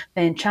bracket,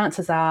 then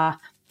chances are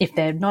if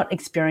they're not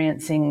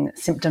experiencing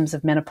symptoms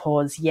of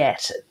menopause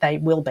yet, they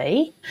will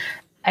be.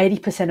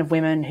 80% of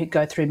women who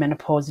go through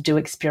menopause do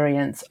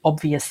experience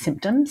obvious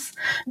symptoms.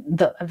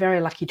 A very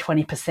lucky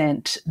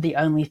 20%, the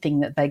only thing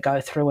that they go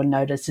through and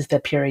notice is their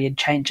period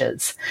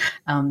changes.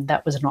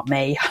 That was not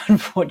me,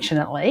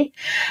 unfortunately.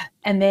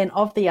 And then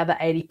of the other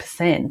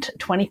 80%,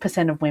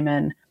 20% of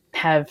women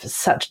have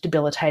such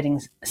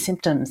debilitating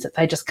symptoms that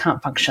they just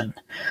can't function.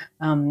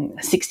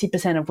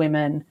 60% of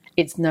women,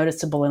 it's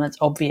noticeable and it's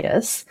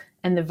obvious.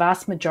 And the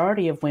vast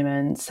majority of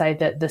women say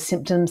that the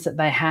symptoms that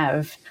they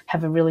have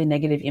a really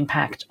negative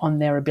impact on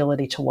their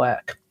ability to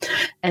work.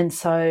 And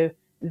so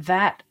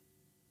that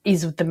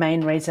is the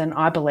main reason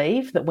I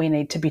believe that we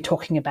need to be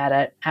talking about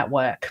it at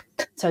work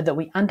so that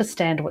we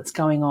understand what's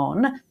going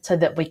on, so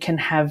that we can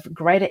have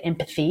greater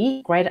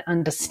empathy, greater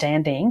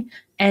understanding,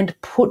 and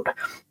put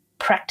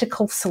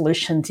practical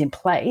solutions in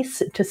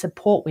place to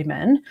support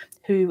women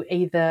who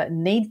either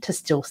need to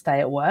still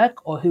stay at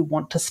work or who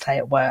want to stay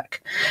at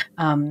work,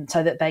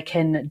 so that they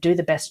can do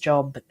the best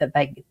job that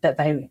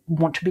they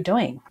want to be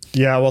doing.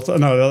 Yeah, well,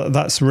 no,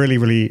 that's really,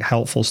 really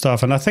helpful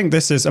stuff. And I think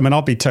this is, I mean,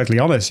 I'll be totally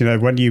honest,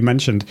 when you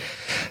mentioned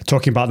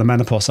talking about the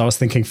menopause, I was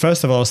thinking,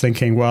 first of all,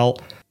 well,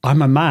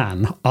 I'm a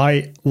man.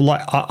 I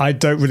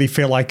don't really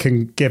feel I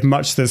can give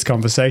much to this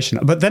conversation.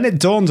 But then it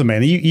dawned on me,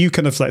 and you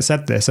kind of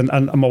said this, and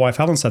my wife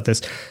Helen said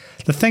this.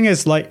 The thing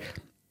is,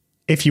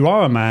 if you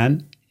are a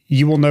man,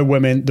 you will know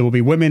women. There will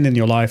be women in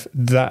your life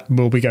that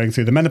will be going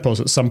through the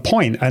menopause at some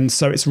point. And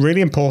so it's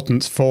really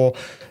important for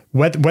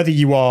whether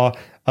you are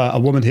a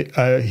woman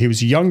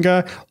who's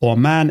younger or a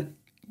man,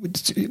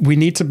 we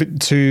need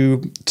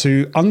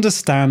to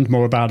understand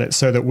more about it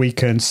so that we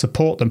can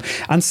support them.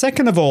 And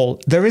second of all,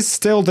 there is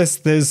still there's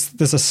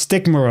a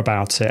stigma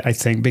about it, I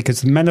think,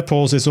 because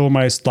menopause is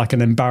almost like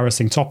an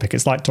embarrassing topic.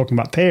 It's like talking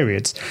about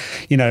periods.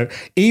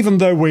 Even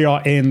though we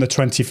are in the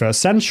 21st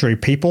century,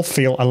 people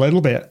feel a little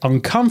bit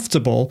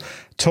uncomfortable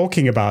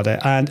talking about it.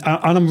 And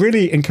I'm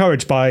really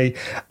encouraged by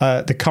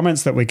the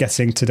comments that we're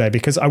getting today,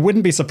 because I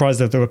wouldn't be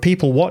surprised if there were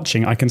people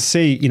watching. I can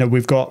see,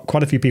 we've got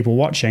quite a few people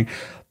watching,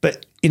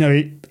 but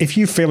if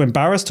you feel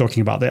embarrassed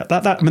talking about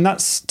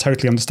that's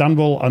totally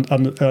understandable and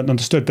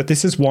understood. But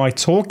this is why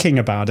talking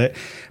about it,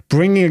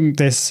 bringing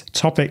this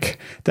topic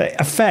that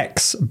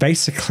affects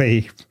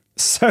basically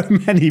so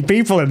many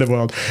people in the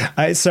world,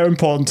 it's so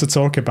important to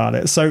talk about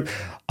it. So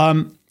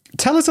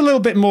tell us a little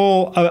bit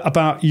more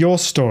about your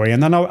story,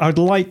 and then I'd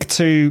like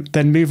to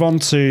then move on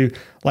to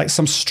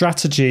some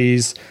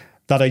strategies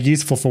that are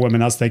useful for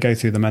women as they go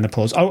through the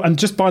menopause. Oh, and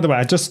just by the way,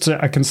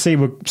 I can see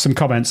with some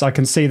comments, I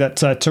can see that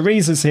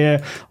Therese is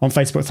here on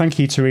Facebook. Thank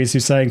you, Therese,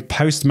 who's saying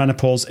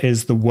post-menopause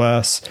is the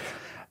worst.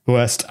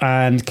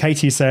 And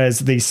Katie says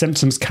the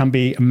symptoms can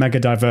be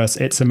mega diverse.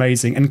 It's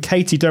amazing. And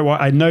Katie, don't worry,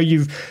 I know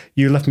you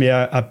left me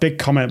a big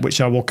comment,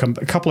 which I will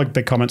a couple of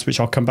big comments,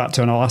 which I'll come back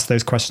to, and I'll ask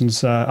those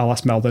questions. I'll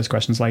ask Mel those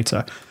questions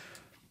later.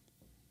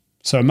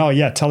 So Mel,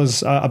 tell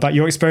us about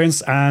your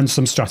experience and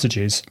some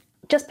strategies.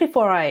 Just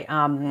before I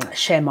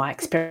share my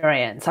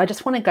experience, I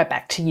just want to go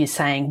back to you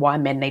saying why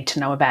men need to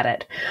know about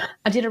it.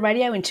 I did a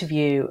radio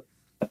interview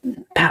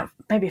about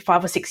maybe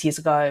 5 or 6 years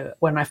ago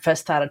when I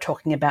first started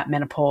talking about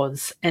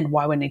menopause and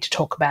why we need to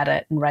talk about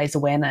it and raise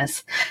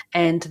awareness.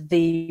 And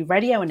the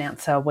radio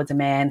announcer was a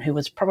man who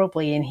was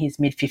probably in his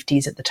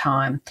mid-50s at the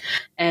time.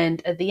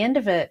 And at the end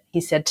of it,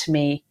 he said to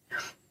me,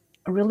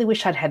 I really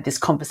wish I'd had this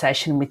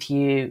conversation with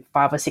you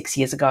 5 or 6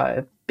 years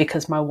ago,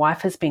 because my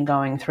wife has been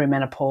going through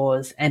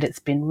menopause and it's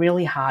been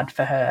really hard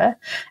for her,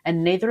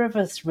 and neither of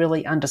us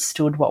really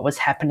understood what was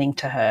happening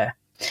to her.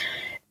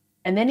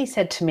 And then he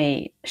said to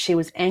me, she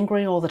was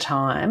angry all the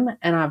time,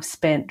 and I've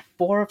spent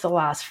 4 of the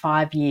last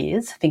 5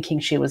 years thinking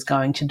she was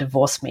going to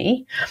divorce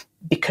me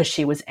because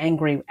she was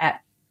angry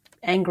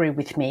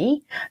with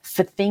me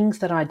for things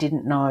that I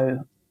didn't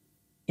know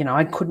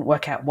I couldn't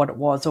work out what it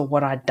was or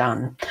what I'd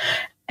done.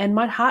 And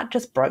my heart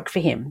just broke for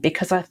him,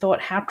 because I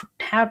thought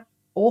how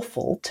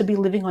awful to be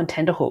living on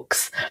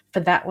tenterhooks for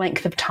that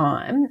length of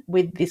time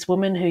with this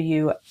woman who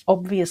you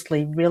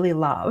obviously really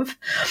love,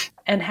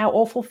 and how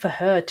awful for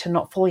her to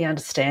not fully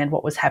understand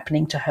what was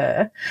happening to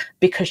her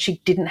because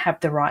she didn't have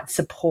the right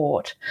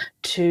support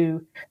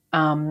to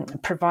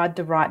provide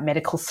the right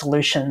medical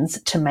solutions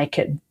to make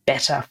it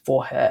better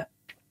for her.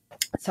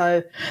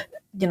 So,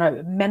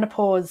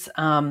 menopause,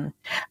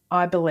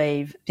 I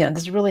believe,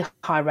 there's a really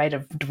high rate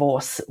of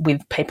divorce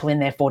with people in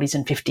their 40s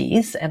and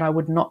 50s, and I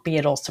would not be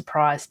at all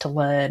surprised to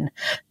learn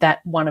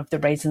that one of the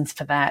reasons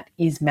for that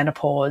is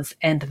menopause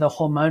and the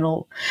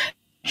hormonal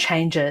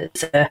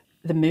changes,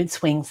 the mood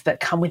swings that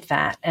come with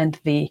that, and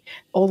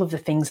all of the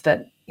things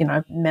that,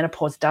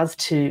 menopause does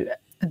to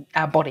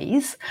our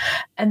bodies.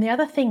 And the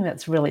other thing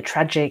that's really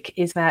tragic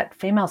is that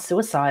female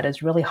suicide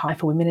is really high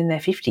for women in their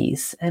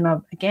 50s. And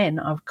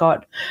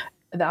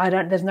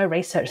there's no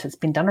research that's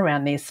been done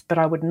around this, but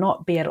I would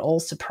not be at all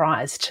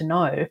surprised to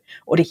know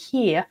or to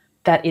hear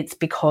that it's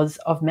because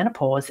of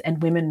menopause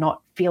and women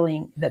not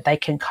feeling that they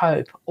can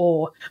cope,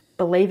 or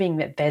believing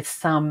that there's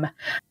some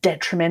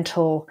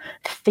detrimental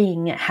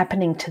thing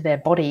happening to their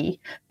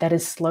body that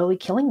is slowly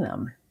killing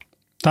them.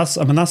 That's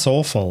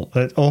awful.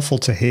 It's awful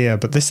to hear,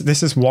 but this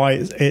is why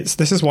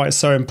it's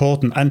so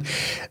important. And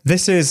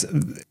this is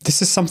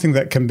something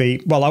that can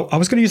be, well, I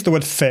was going to use the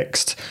word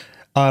fixed.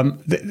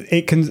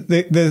 If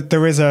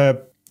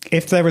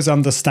there is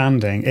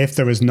understanding, if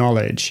there is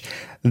knowledge,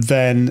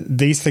 then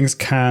these things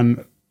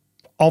can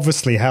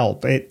obviously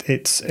help.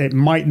 It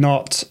might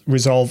not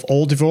resolve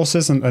all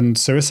divorces and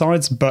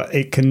suicides, but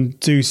it can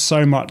do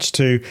so much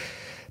to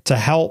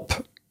help.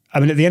 I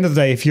mean, at the end of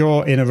the day, if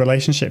you're in a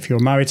relationship, if you're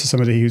married to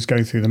somebody who's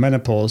going through the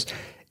menopause,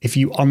 if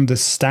you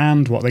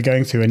understand what they're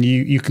going through and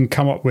you can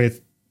come up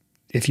with,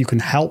 if you can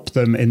help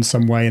them in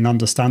some way and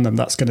understand them,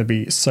 that's going to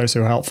be so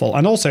helpful.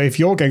 And also, if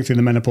you're going through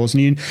the menopause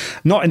and you're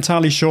not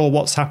entirely sure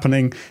what's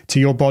happening to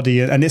your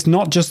body, and it's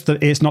not just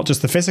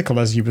the physical,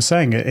 as you were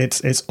saying,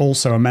 it's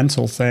also a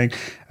mental thing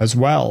as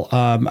well.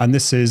 And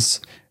this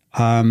is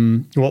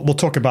we'll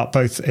talk about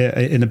both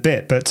in a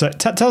bit. But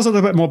tell us a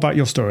little bit more about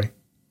your story.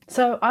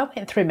 So I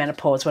went through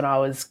menopause when I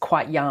was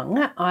quite young.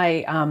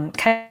 I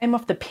came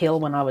off the pill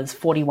when I was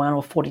 41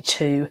 or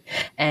 42,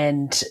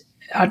 and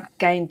I'd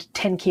gained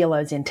 10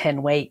 kilos in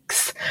 10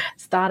 weeks,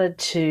 started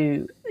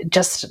to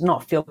just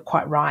not feel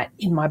quite right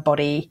in my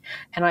body,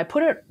 and I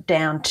put it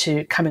down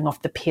to coming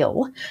off the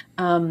pill.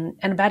 And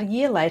about a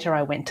year later,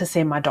 I went to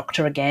see my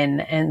doctor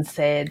again and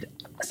said,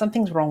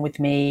 something's wrong with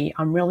me.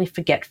 I'm really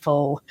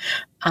forgetful.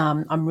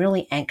 I'm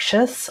really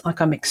anxious.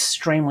 I'm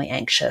extremely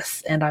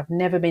anxious, and I've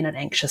never been an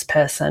anxious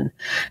person.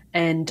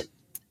 And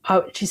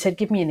she said,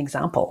 give me an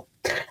example.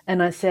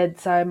 And I said,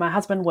 so my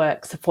husband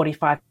works a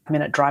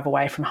 45-minute drive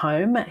away from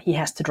home. He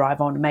has to drive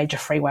on a major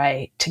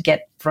freeway to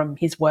get from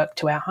his work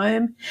to our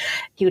home.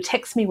 He'll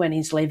text me when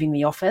he's leaving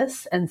the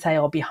office and say,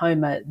 I'll be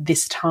home at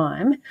this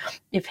time.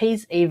 If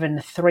he's even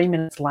 3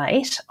 minutes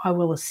late, I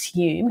will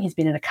assume he's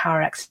been in a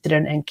car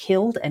accident and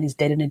killed and is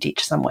dead in a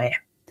ditch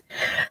somewhere.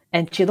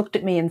 And she looked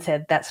at me and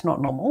said, that's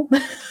not normal.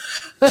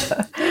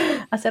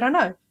 I said, I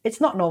know, it's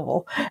not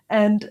normal.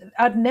 And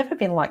I'd never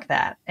been like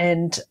that.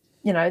 And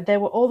there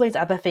were all these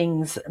other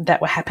things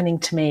that were happening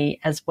to me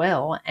as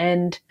well.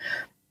 And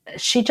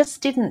she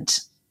just didn't,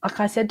 like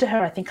I said to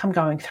her, I think I'm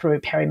going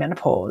through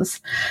perimenopause.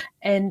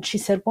 And she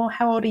said, well,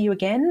 how old are you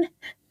again?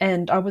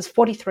 And I was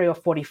 43 or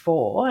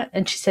 44.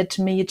 And she said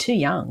to me, you're too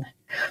young.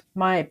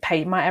 My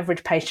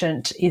average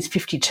patient is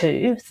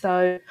 52.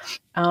 So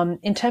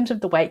in terms of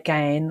the weight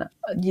gain,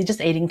 you're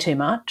just eating too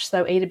much.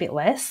 So eat a bit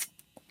less.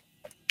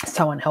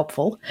 So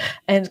unhelpful.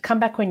 And come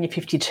back when you're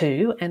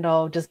 52 and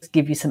I'll just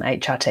give you some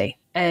HRT.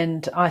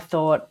 And I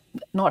thought,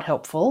 not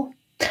helpful.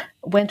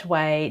 Went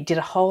away, did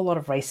a whole lot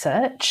of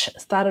research,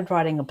 started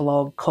writing a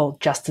blog called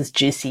Just As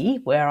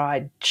Juicy, where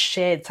I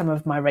shared some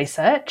of my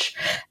research,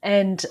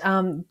 and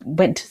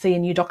went to see a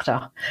new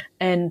doctor.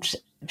 And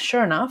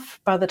sure enough,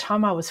 by the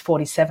time I was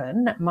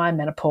 47, my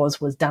menopause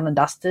was done and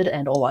dusted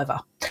and all over.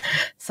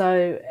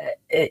 So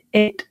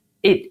it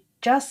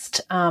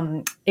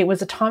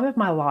was a time of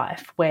my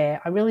life where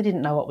I really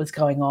didn't know what was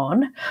going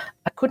on.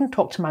 I couldn't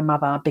talk to my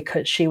mother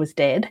because she was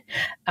dead.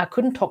 I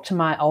couldn't talk to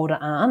my older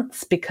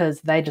aunts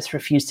because they just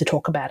refused to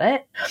talk about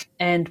it.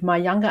 And my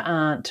younger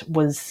aunt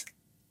was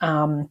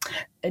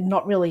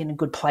not really in a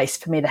good place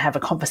for me to have a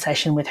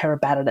conversation with her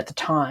about it at the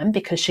time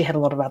because she had a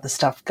lot of other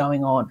stuff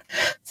going on.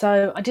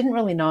 So I didn't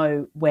really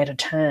know where to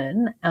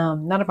turn.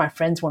 None of my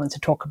friends wanted to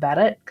talk about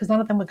it because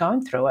none of them were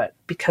going through it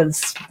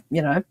because,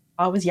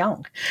 I was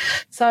young.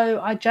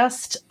 So I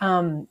just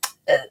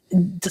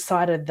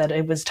decided that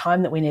it was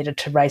time that we needed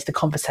to raise the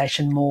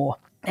conversation more.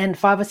 And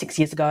 5 or 6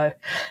 years ago,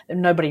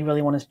 nobody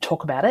really wanted to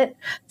talk about it.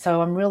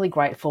 So I'm really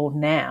grateful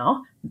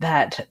now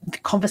that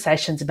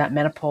conversations about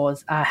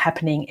menopause are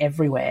happening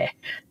everywhere.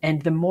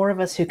 And the more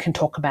of us who can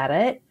talk about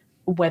it,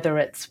 whether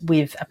it's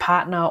with a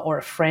partner or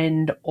a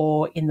friend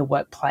or in the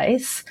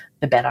workplace,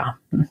 the better.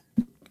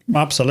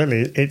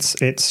 Absolutely.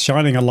 It's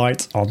shining a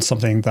light on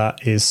something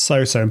that is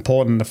so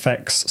important,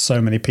 affects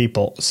so many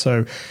people.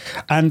 So,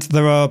 and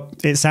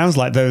it sounds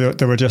like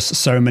there are just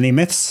so many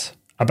myths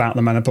about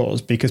the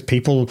menopause, because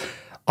people,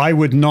 I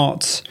would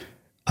not,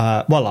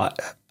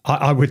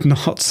 I would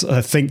not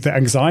think that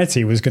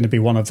anxiety was going to be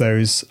one of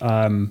those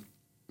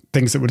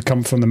things that would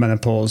come from the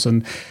menopause,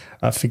 and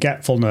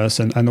forgetfulness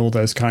and all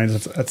those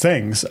kinds of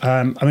things.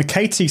 I mean,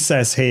 Katie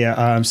says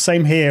here,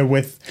 same here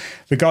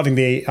regarding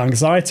the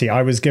anxiety.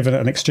 I was given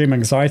an extreme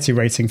anxiety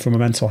rating from a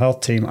mental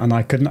health team, and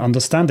I couldn't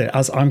understand it,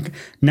 as I'm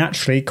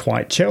naturally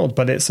quite chilled,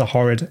 but it's a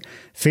horrid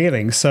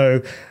feeling.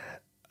 So,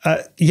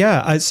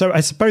 so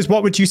I suppose,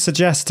 what would you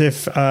suggest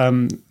if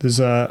there's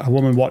a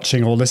woman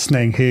watching or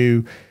listening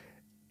who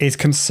is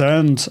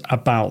concerned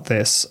about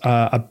this,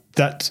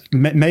 that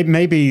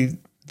maybe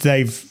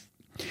they're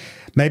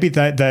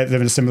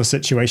in a similar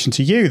situation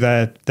to you.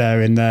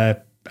 They're in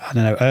their, I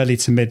don't know, early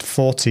to mid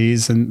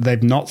 40s, and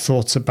they've not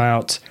thought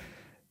about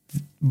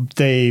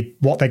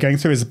what they're going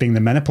through as being the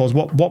menopause.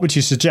 What would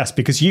you suggest?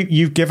 Because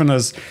you've given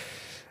us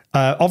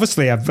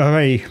obviously a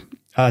very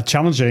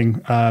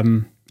challenging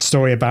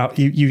story about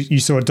you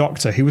saw a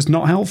doctor who was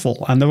not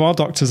helpful, and there are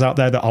doctors out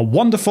there that are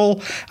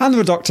wonderful, and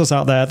there are doctors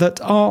out there that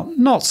are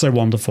not so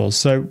wonderful.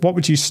 So what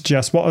would you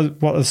suggest?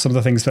 What are some of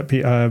the things that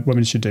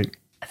women should do?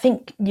 I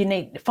think you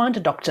need to find a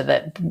doctor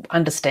that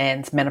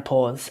understands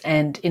menopause.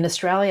 And in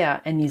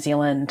Australia and New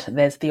Zealand,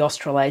 there's the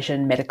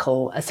Australasian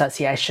Medical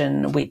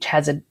Association, which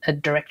has a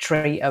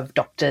directory of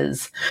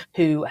doctors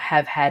who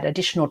have had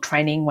additional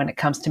training when it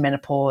comes to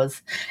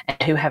menopause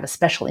and who have a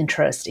special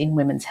interest in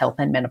women's health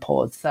and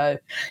menopause. So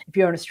if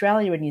you're in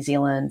Australia and New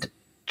Zealand,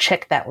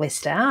 check that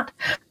list out.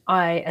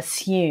 I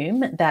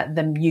assume that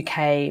the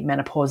UK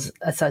Menopause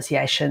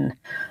Association,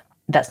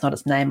 that's not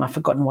its name, I've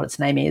forgotten what its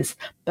name is,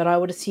 but I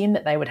would assume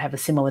that they would have a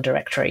similar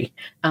directory.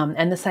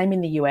 And the same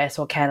in the US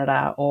or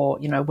Canada or,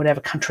 whatever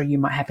country you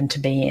might happen to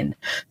be in.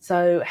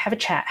 So have a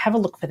chat, have a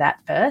look for that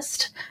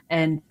first,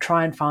 and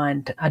try and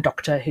find a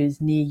doctor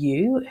who's near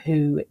you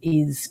who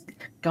is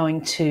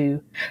going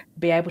to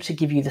be able to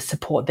give you the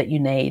support that you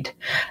need.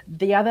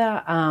 The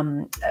other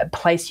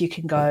place you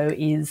can go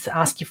is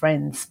ask your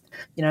friends.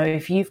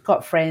 If you've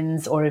got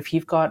friends, or if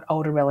you've got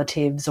older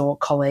relatives or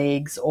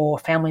colleagues or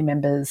family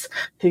members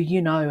who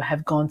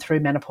have gone through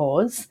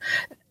menopause,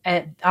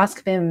 and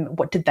ask them,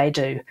 what did they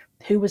do?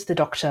 Who was the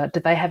doctor?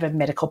 Did they have a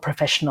medical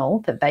professional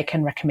that they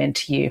can recommend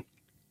to you?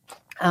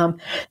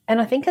 And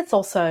I think it's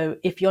also,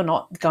 if you're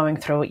not going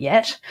through it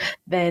yet,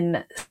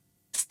 then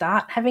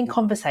start having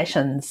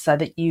conversations so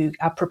that you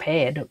are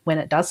prepared when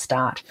it does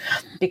start.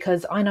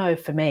 Because I know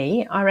for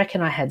me, I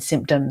reckon I had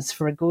symptoms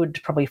for a good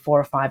probably 4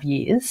 or 5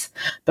 years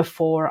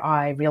before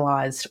I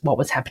realised what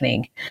was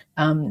happening.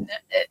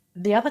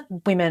 The other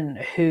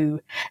women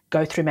who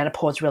go through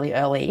menopause really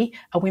early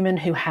are women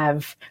who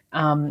have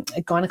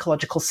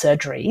gynecological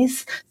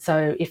surgeries.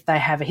 So if they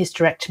have a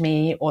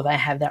hysterectomy, or they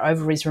have their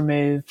ovaries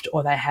removed,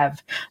 or they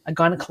have a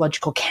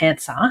gynecological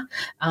cancer,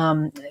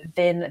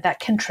 then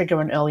that can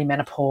trigger an early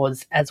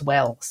menopause as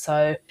well.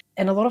 So,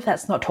 and a lot of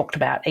that's not talked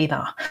about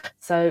either.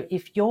 So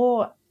if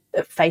you're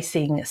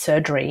facing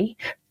surgery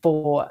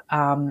for,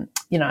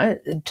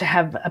 to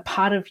have a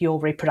part of your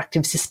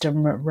reproductive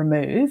system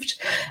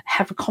removed,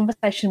 have a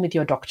conversation with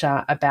your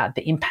doctor about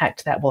the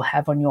impact that will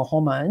have on your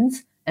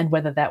hormones and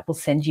whether that will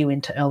send you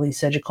into early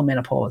surgical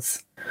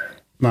menopause.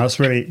 Well, that's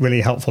really, really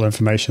helpful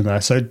information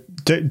there. So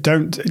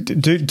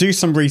do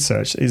some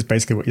research is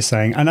basically what you're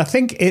saying. And I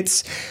think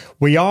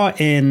we are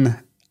in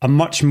a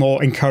much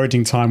more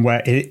encouraging time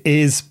where it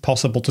is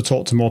possible to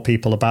talk to more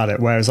people about it.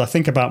 Whereas I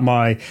think about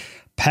my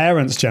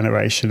parents'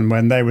 generation,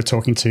 when they were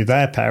talking to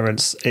their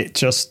parents,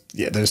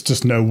 there's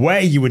just no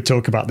way you would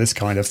talk about this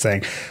kind of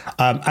thing.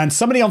 And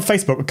somebody on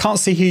Facebook, we can't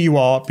see who you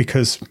are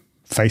because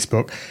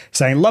Facebook,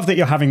 saying, love that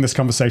you're having this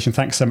conversation.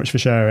 Thanks so much for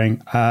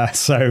sharing.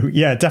 So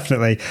yeah,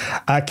 definitely.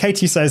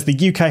 Katie says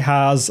the UK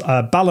has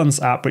a Balance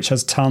app, which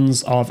has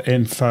tons of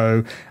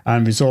info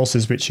and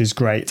resources, which is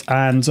great.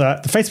 And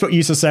the Facebook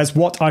user says,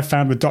 what I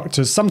found with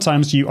doctors,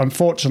 sometimes you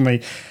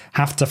unfortunately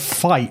have to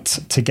fight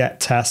to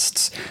get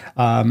tests,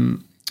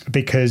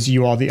 because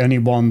you are the only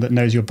one that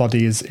knows your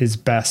body is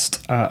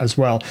best as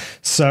well.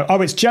 So,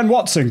 it's Jen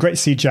Watson. Great to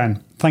see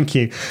Jen. Thank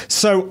you.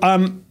 So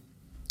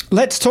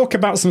let's talk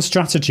about some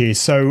strategies.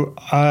 So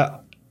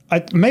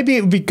maybe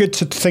it would be good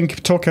to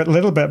talk a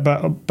little bit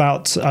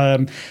about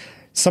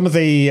some of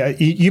the,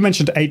 you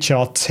mentioned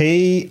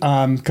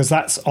HRT, because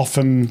that's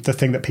often the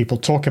thing that people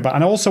talk about.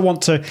 And I also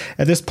want to,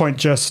 at this point,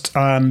 just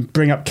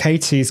bring up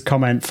Katie's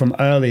comment from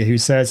earlier, who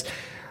says,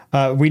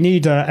 we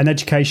need an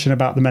education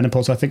about the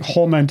menopause. I think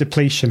hormone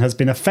depletion has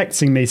been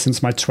affecting me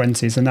since my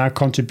 20s and now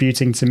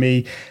contributing to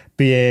me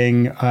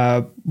being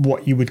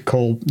what you would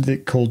call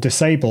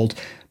disabled.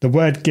 The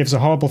word gives a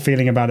horrible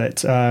feeling about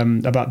it,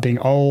 about being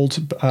old.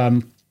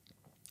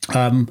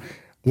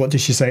 What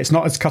did she say? It's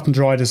not as cut and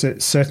dried as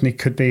it certainly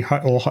could be,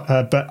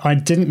 but I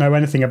didn't know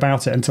anything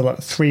about it until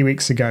 3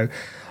 weeks ago.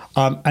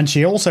 And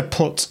she also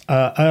put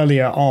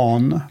earlier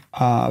on,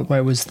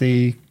 where was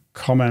the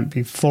comment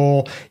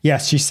before.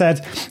 Yes, she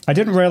said, I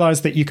didn't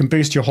realize that you can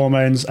boost your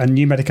hormones and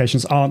new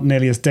medications aren't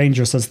nearly as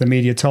dangerous as the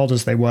media told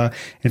us they were.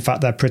 In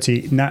fact, they're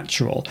pretty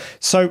natural.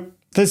 So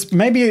there's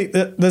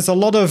a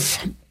lot of,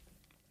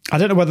 I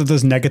don't know whether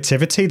there's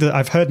negativity. That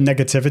I've heard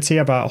negativity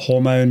about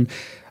hormone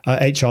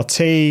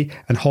HRT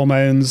and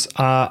hormones,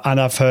 and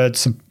I've heard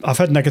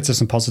negatives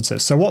and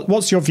positives. So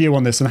what's your view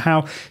on this, and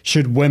how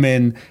should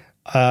women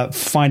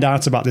find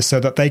out about this so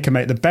that they can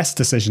make the best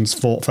decisions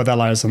for their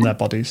lives and their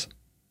bodies?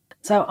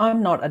 So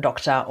I'm not a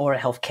doctor or a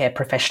healthcare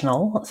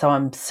professional, so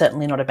I'm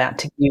certainly not about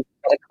to give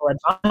medical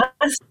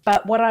advice.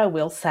 But what I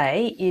will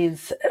say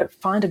is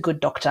find a good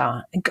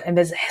doctor. And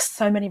there's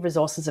so many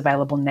resources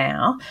available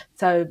now.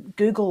 So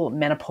Google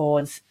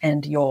menopause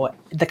and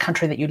the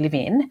country that you live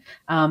in,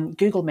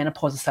 Google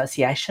Menopause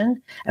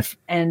Association,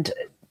 and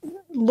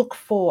look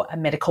for a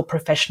medical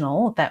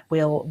professional that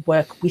will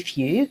work with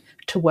you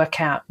to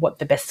work out what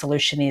the best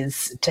solution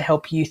is to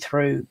help you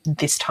through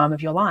this time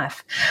of your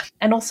life.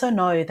 And also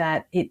know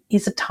that it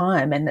is a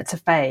time and it's a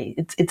phase.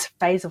 It's a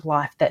phase of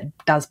life that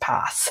does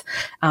pass.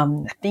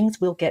 Things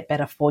will get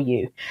better for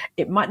you.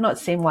 It might not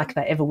seem like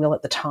they ever will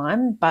at the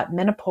time, but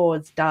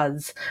menopause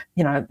does,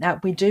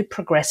 we do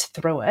progress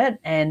through it,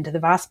 and the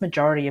vast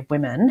majority of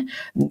women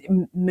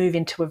move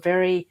into a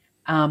very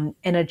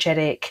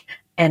energetic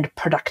and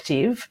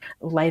productive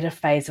later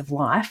phase of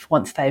life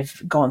once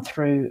they've gone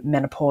through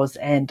menopause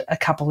and a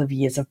couple of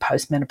years of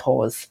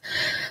postmenopause.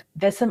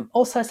 There's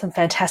also some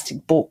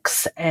fantastic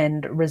books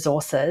and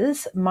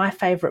resources. My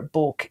favourite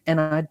book,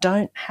 and I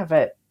don't have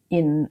it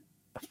in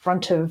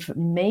front of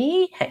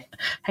me.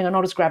 Hang on,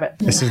 I'll just grab it.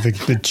 This is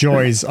the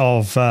joys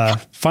of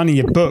finding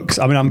your books.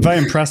 I mean, I'm very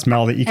impressed,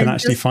 Mel, that you can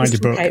actually find your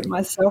book. Dislocate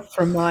myself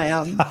from my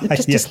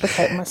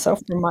dislocate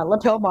myself from my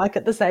lapel mic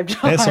at the same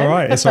time. It's all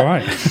right. It's all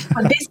right.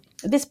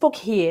 This book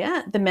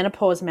here, The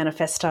Menopause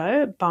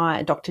Manifesto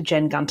by Dr.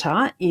 Jen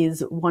Gunter, is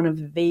one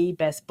of the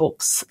best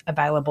books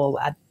available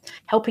at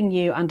helping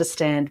you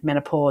understand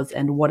menopause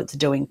and what it's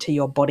doing to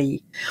your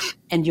body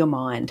and your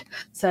mind.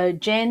 So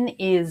Jen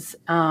is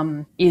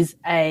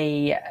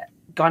a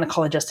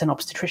gynecologist and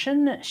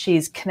obstetrician.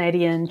 She's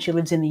Canadian. She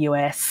lives in the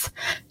US.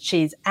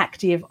 She's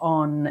active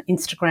on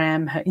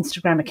Instagram. Her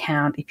Instagram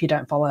account, if you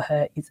don't follow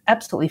her, is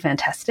absolutely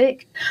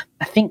fantastic.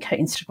 I think her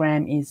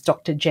Instagram is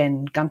Dr.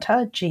 Jen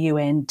Gunter,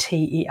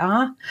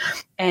 Gunter.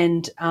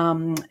 And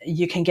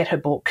you can get her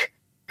book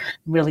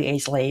really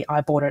easily. I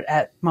bought it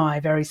at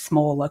my very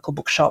small local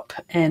bookshop,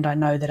 and I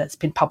know that it's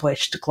been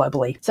published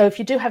globally. So if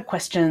you do have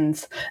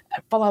questions,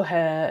 follow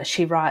her.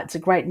 She writes a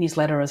great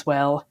newsletter as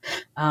well.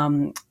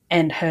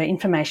 And her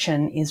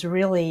information is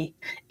really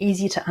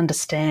easy to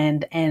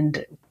understand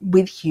and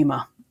with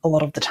humour a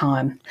lot of the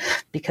time,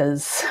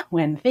 because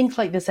when things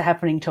like this are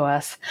happening to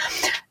us,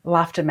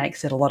 laughter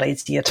makes it a lot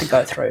easier to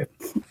go through.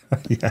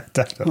 Yeah,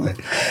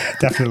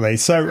 definitely.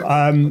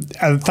 So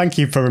thank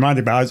you for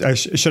reminding me. I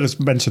should have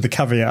mentioned the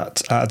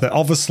caveat that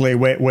obviously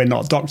we're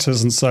not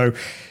doctors, and so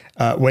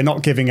we're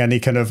not giving any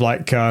kind of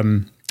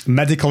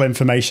medical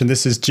information.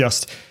 This is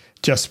just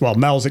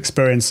Mel's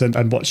experience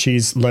and what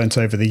she's learnt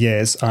over the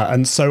years.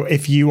 And so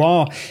if you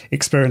are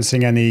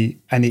experiencing any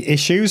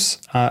issues,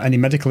 any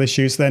medical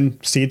issues, then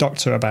see a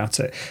doctor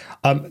about it.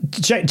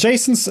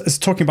 Jason's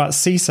talking about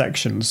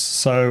C-sections.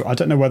 So I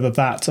don't know whether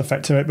that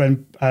affected it.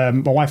 When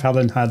my wife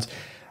Helen had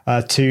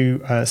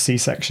 2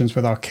 C-sections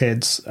with our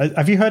kids.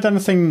 Have you heard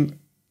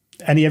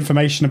any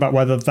information about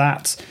whether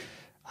that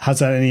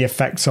has any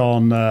effect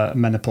on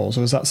menopause,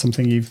 or is that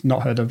something you've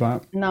not heard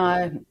about?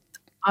 No.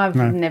 I've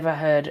never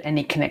heard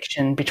any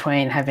connection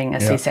between having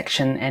a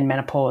C-section and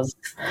menopause.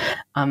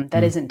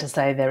 That isn't to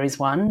say there is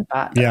one,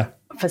 but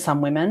for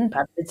some women,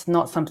 but it's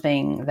not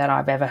something that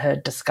I've ever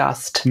heard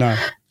discussed. No.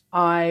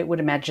 I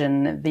would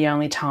imagine the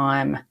only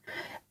time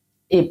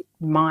it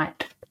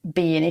might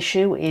be an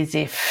issue is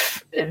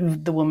if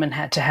the woman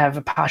had to have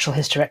a partial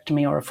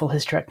hysterectomy or a full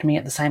hysterectomy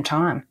at the same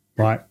time.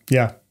 Right.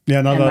 Yeah.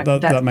 Yeah. No,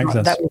 that makes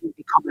sense. That wouldn't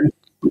be common.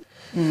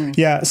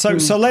 Yeah.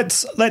 So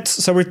let's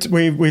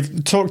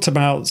we've talked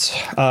about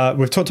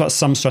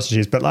some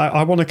strategies, but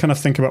I want to kind of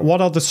think about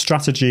what are the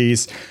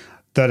strategies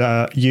that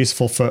are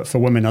useful for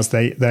women as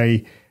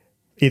they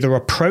either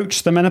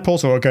approach the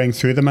menopause or are going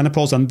through the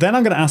menopause. And then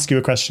I'm going to ask you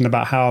a question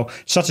about how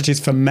strategies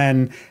for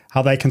men,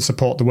 how they can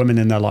support the women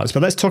in their lives.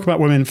 But let's talk about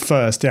women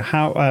first.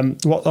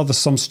 What are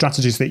some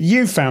strategies that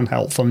you found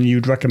helpful and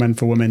you'd recommend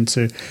for women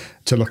to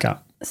look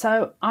at?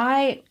 So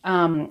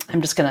I'm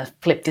just going to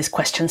flip this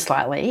question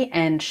slightly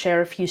and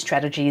share a few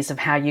strategies of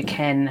how you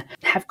can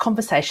have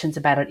conversations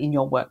about it in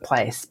your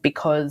workplace,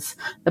 because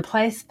the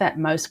place that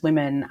most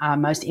women are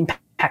most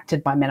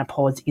impacted by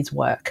menopause is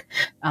work.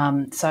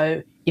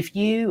 So if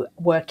you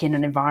work in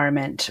an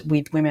environment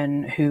with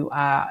women who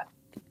are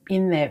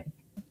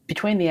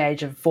between the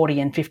age of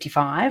 40 and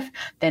 55,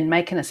 then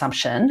make an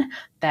assumption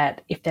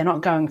that if they're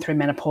not going through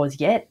menopause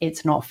yet,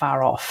 it's not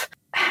far off.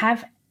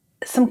 Have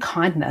some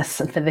kindness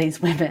for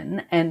these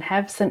women and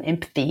have some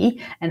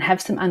empathy and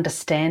have some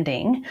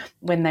understanding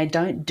when they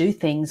don't do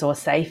things or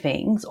say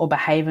things or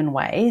behave in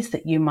ways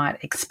that you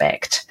might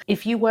expect.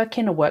 If you work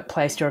in a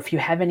workplace or if you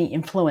have any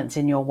influence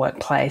in your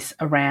workplace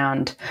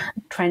around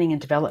training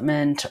and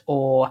development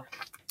or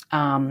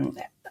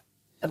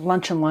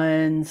lunch and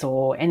learns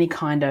or any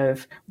kind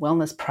of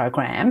wellness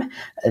program,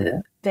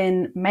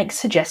 then make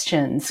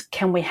suggestions.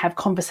 Can we have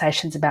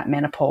conversations about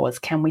menopause?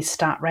 Can we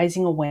start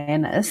raising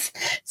awareness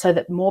so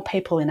that more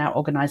people in our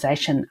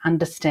organisation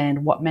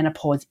understand what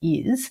menopause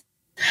is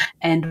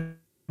and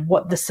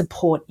what the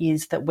support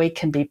is that we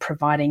can be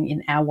providing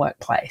in our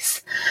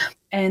workplace?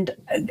 And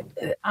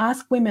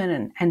ask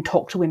women and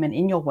talk to women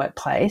in your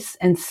workplace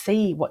and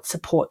see what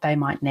support they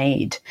might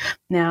need.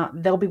 Now,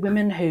 there'll be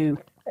women who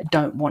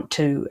don't want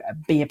to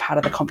be a part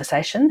of the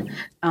conversation,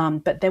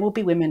 but there will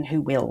be women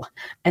who will.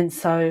 And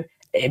so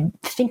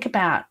think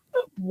about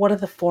what are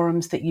the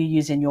forums that you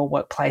use in your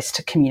workplace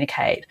to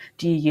communicate?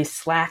 Do you use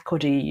Slack or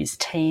do you use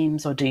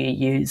Teams or do you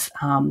use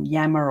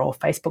Yammer or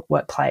Facebook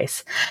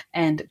Workplace?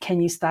 And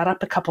can you start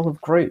up a couple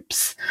of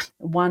groups?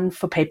 One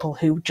for people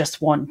who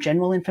just want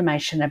general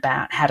information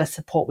about how to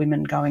support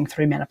women going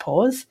through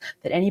menopause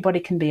that anybody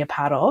can be a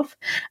part of,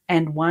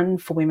 and one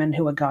for women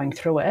who are going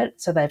through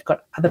it so they've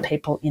got other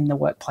people in the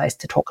workplace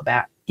to talk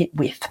about it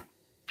with.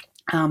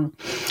 And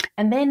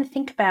then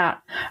think about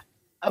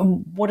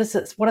what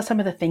are some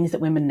of the things that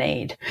women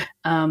need?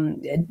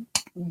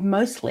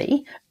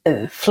 Mostly,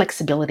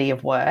 flexibility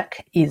of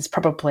work is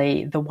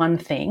probably the one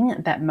thing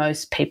that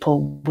most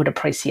people would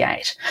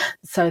appreciate.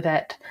 So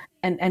that,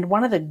 and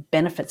one of the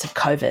benefits of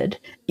COVID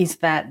is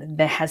that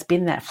there has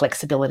been that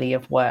flexibility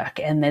of work,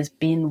 and there's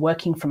been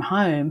working from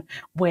home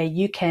where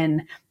you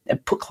can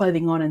put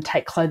clothing on and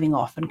take clothing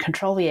off and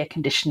control the air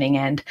conditioning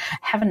and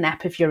have a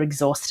nap if you're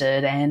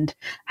exhausted and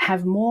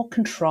have more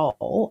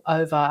control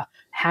over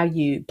how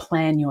you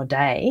plan your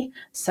day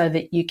so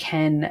that you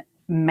can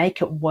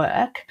make it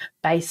work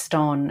based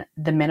on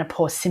the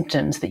menopause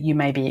symptoms that you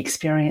may be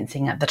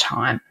experiencing at the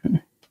time.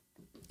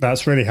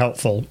 That's really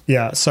helpful.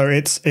 Yeah. So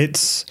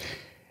it's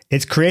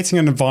creating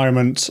an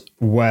environment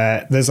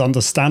where there's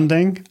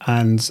understanding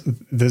and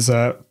there's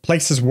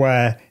places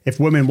where if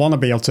women want to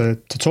be able to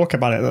talk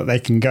about it, that they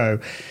can go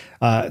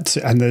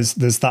and there's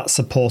that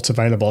support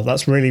available.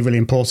 That's really, really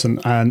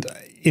important. And,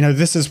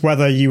 this is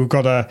whether you've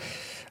got a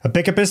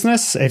bigger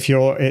business, if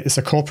it's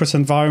a corporate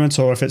environment,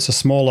 or if it's a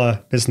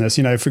smaller business.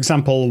 For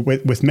example,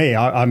 with me,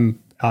 I'm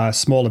a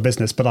smaller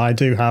business, but I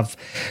do have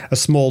a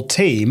small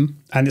team.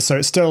 And so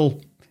it's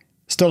still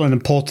an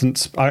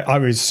important, I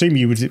would assume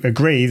you would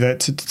agree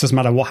that it doesn't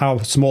matter how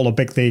small or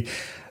big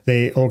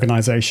the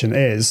organization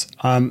is.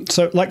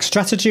 So like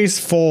strategies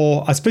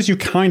for, I suppose you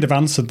kind of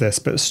answered this,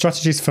 but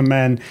strategies for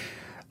men,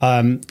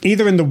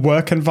 either in the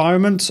work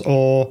environment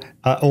or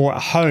at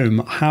home,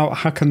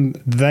 how can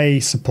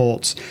they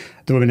support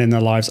the women in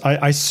their lives?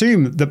 I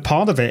assume that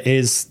part of it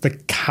is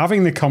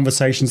having the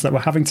conversations that we're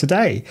having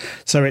today.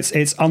 So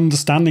it's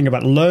understanding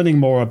about learning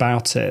more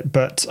about it,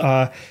 but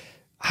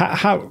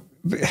how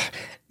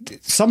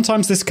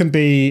sometimes this can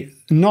be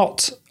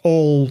not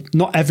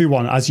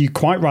everyone, as you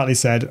quite rightly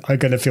said, are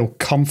going to feel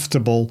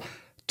comfortable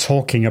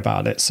talking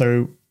about it.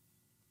 So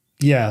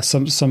yeah,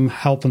 some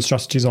help and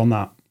strategies on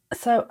that.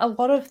 So a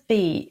lot of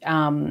the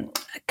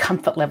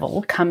comfort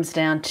level comes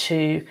down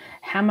to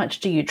how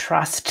much do you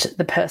trust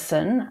the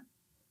person,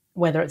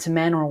 whether it's a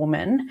man or a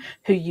woman,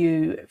 who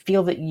you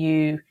feel that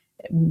you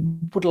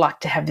would like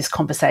to have this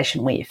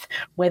conversation with,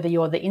 whether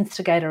you're the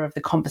instigator of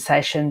the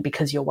conversation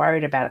because you're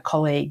worried about a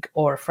colleague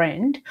or a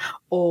friend,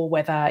 or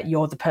whether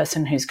you're the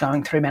person who's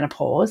going through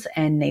menopause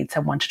and needs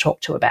someone to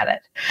talk to about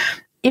it.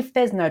 If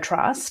there's no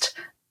trust,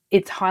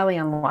 it's highly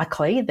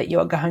unlikely that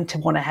you're going to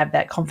want to have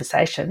that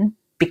conversation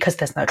because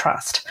there's no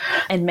trust.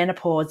 And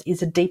menopause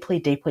is a deeply,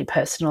 deeply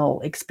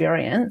personal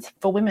experience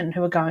for women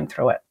who are going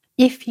through it.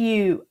 If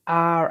you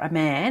are a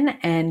man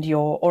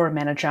or a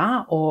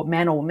manager or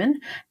man or woman,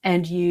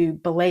 and you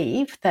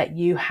believe that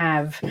you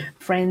have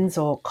friends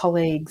or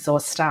colleagues or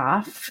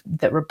staff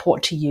that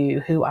report to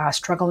you who are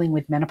struggling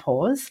with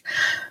menopause,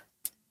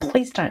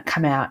 please don't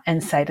come out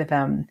and say to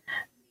them,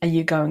 "Are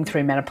you going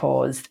through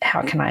menopause?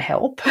 How can I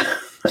help?"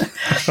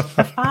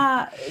 A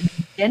far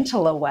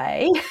gentler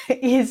way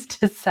is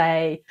to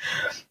say,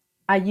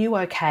 "Are you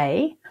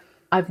okay?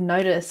 I've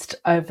noticed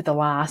over the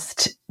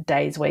last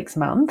days, weeks,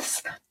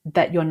 months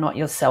that you're not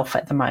yourself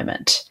at the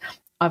moment.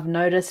 I've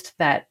noticed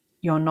that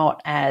you're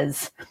not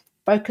as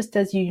focused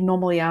as you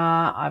normally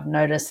are. I've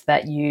noticed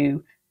that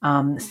you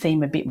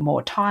seem a bit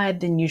more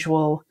tired than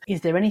usual.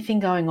 Is there anything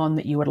going on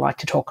that you would like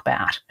to talk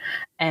about?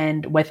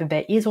 And whether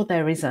there is or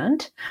there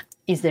isn't,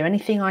 is there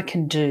anything I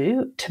can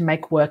do to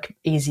make work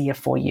easier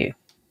for you?"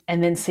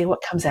 And then see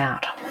what comes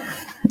out.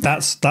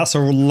 That's a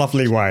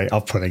lovely way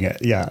of putting it.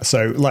 Yeah.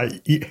 So like,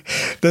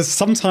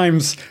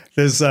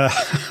 there's a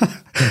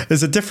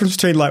there's a difference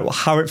between like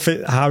how it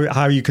fit,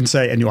 how you can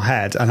say it in your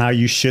head and how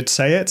you should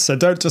say it. So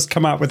don't just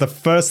come out with the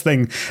first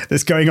thing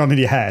that's going on in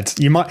your head.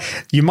 You might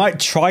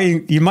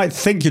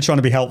think you're trying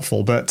to be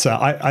helpful, but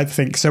I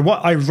think so.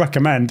 What I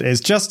recommend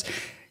is just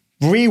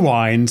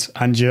rewind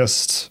and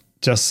just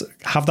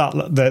have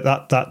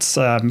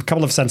that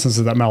couple of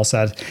sentences that Mel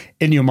said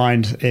in your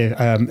mind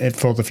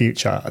for the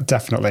future,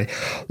 definitely.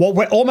 Well,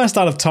 we're almost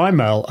out of time,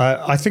 Mel.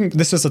 I think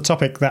this is a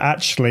topic that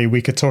actually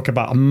we could talk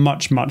about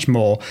much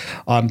more,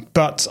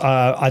 but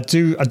I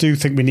do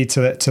think we need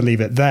to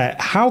leave it there.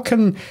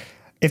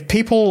 If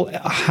people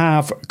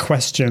have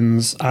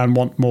questions and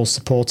want more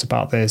support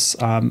about this,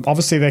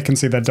 obviously they can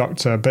see their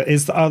doctor, but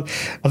are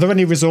there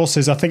any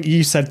resources? I think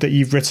you said that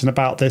you've written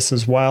about this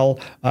as well.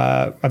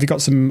 Have you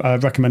got some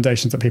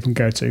recommendations that people can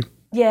go to?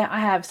 Yeah, I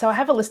have. So I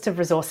have a list of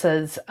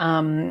resources.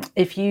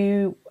 If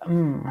you,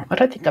 I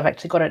don't think I've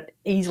actually got it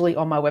easily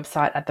on my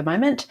website at the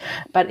moment,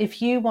 but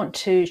if you want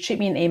to shoot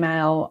me an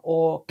email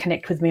or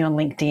connect with me on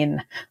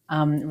LinkedIn,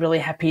 I'm really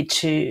happy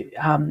to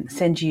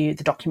send you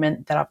the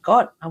document that I've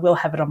got. I will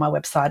have it on my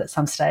website at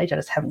some stage. I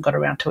just haven't got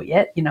around to it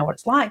yet. You know what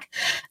it's like.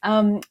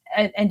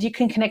 And you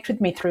can connect with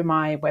me through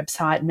my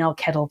website,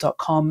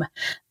 melkettle.com,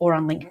 or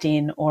on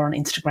LinkedIn or on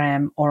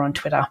Instagram or on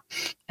Twitter.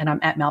 And I'm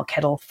at Mel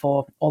Kettle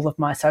for all of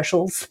my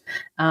socials.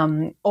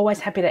 Always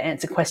happy to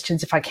answer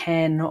questions if I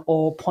can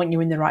or point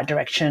you in the right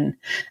direction.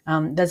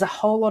 There's a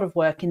whole lot of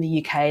work in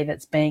the UK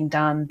that's being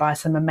done by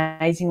some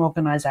amazing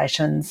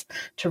organisations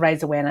to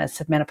raise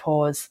awareness of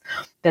menopause.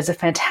 There's a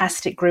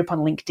fantastic group on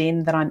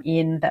LinkedIn that I'm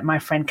in that my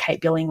friend Kate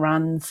Billing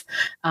runs.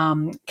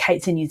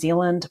 Kate's in New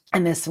Zealand,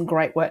 and there's some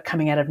great work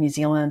coming out of New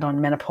Zealand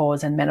on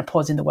menopause and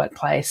menopause in the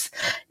workplace.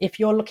 If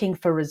you're looking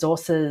for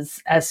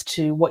resources as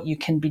to what you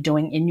can be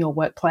doing in your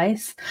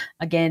workplace,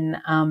 again,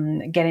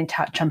 get in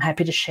touch. I'm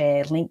happy to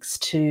share links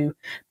to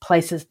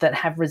places that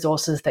have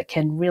resources that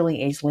can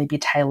really easily be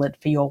tailored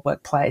for your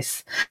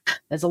workplace.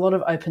 There's a lot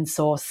of open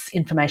source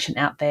information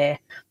out there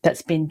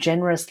that's been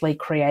generously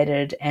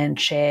created and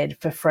shared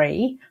for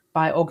free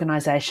by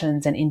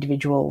organisations and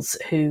individuals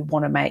who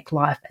want to make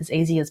life as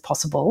easy as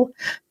possible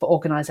for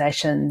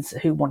organisations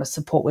who want to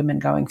support women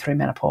going through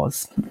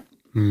menopause.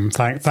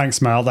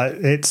 Thanks, Mel.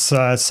 It's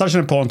such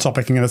an important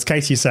topic, and as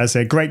Katie says,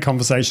 a great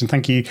conversation.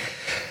 Thank you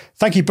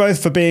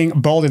both for being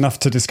bold enough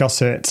to discuss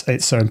it.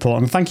 It's so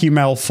important. Thank you,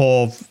 Mel,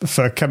 for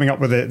coming up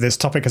with this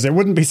topic, because it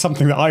wouldn't be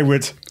something that I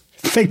would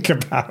think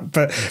about,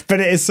 but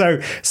it is so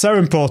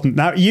important.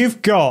 Now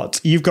you've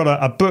got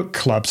a book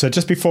club. So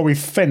just before we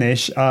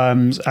finish,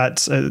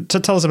 to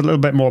tell us a little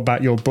bit more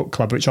about your book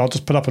club, which I'll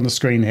just put up on the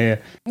screen here.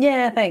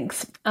 Yeah,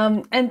 thanks.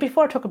 And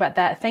before I talk about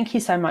that, thank you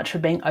so much for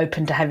being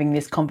open to having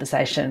this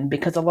conversation,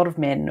 because a lot of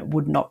men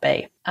would not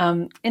be.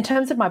 In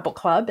terms of my book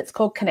club, it's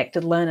called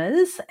Connected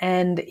Learners,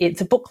 and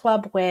it's a book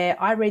club where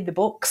I read the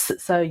books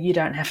so you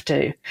don't have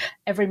to.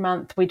 Every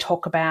month we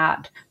talk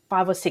about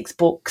 5 or 6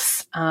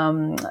 books.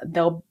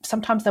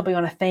 Sometimes they'll be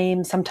on a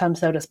theme. Sometimes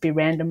they'll just be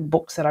random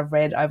books that I've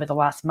read over the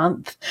last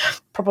month.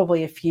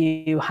 Probably a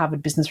few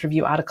Harvard Business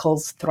Review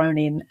articles thrown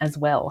in as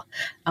well.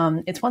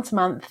 It's once a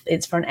month.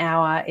 It's for an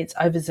hour. It's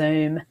over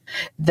Zoom.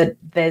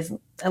 There's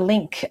a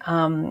link.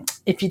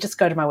 If you just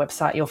go to my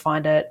website, you'll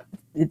find it.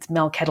 It's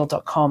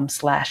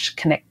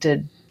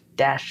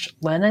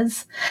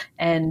melkettle.com/connected-learners.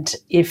 And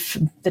if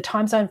the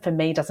time zone for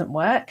me doesn't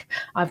work,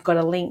 I've got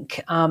a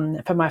link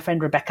for my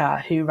friend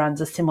Rebecca, who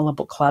runs a similar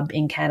book club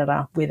in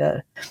Canada with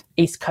a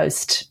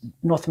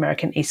North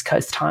American East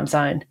Coast time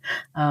zone,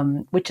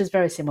 which is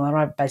very similar.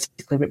 I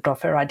basically ripped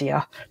off her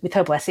idea with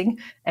her blessing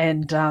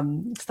and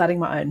starting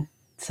my own.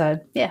 So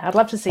yeah, I'd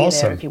love to see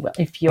awesome. you there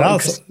if you're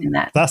interested in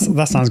that.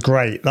 That sounds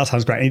great. That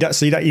sounds great. And you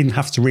don't even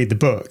have to read the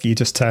book. You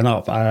just turn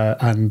up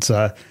and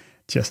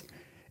just.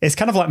 It's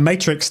kind of like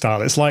Matrix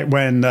style. It's like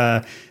when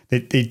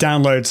he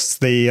downloads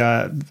the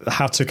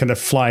how to kind of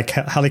fly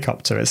a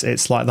helicopter.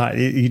 It's like that.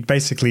 You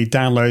basically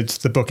download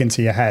the book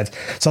into your head.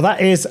 So that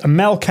is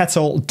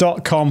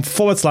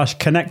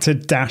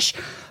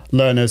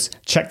melkettle.com/connected-learners.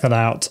 Check that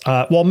out.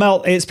 Well,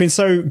 Mel, it's been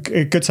so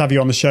good to have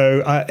you on the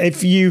show.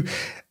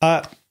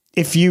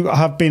 If you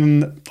have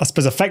been, I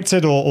suppose,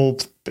 affected or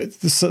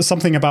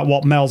something about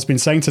what Mel's been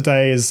saying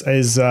today is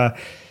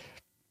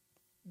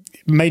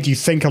made you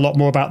think a lot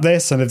more about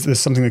this, and if there's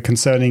something that's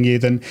concerning you,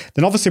 then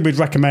obviously we'd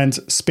recommend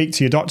speak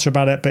to your doctor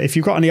about it. But if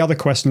you've got any other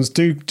questions,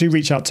 do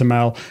reach out to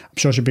Mel. I'm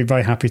sure she'll be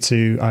very happy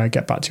to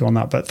get back to you on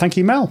that. But thank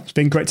you, Mel. It's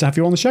been great to have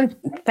you on the show.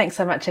 Thanks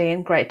so much,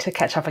 Ian. Great to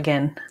catch up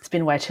again. It's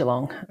been way too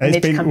long. We're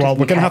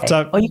going to have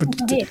to. Or you can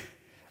come here.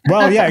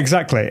 Well, yeah,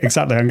 exactly. I'm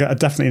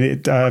definitely.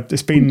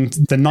 It's been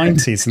the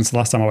 90s since the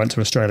last time I went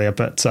to Australia,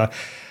 but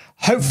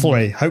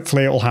Hopefully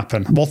it will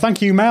happen. Well,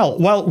 thank you, Mel.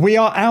 Well, we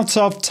are out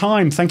of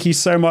time. Thank you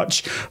so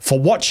much for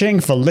watching,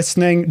 for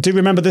listening. Do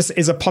remember this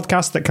is a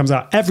podcast that comes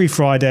out every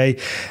Friday.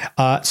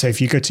 So if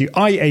you go to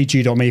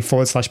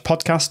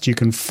iag.me/podcast, you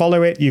can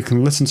follow it. You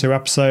can listen to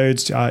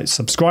episodes,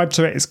 subscribe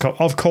to it.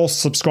 Of course,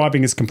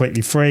 subscribing is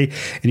completely free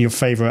in your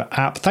favorite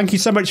app. Thank you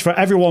so much for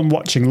everyone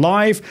watching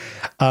live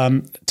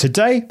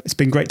today. It's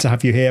been great to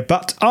have you here.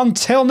 But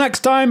until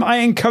next time, I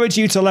encourage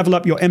you to level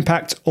up your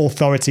impact,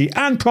 authority,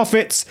 and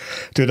profits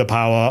through the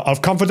power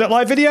of Confident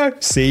Live Video.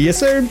 See you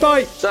soon.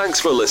 Bye. Thanks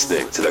for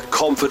listening to the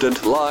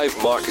Confident Live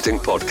Marketing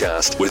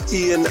Podcast with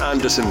Ian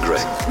Anderson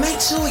Gray. Make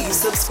sure you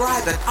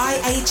subscribe at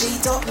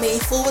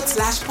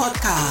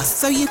iag.me/podcast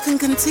so you can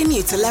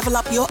continue to level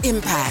up your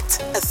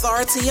impact,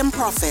 authority, and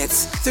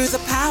profits through the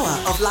power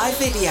of live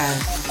video.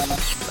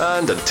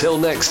 And until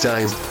next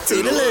time,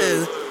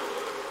 Toodaloo.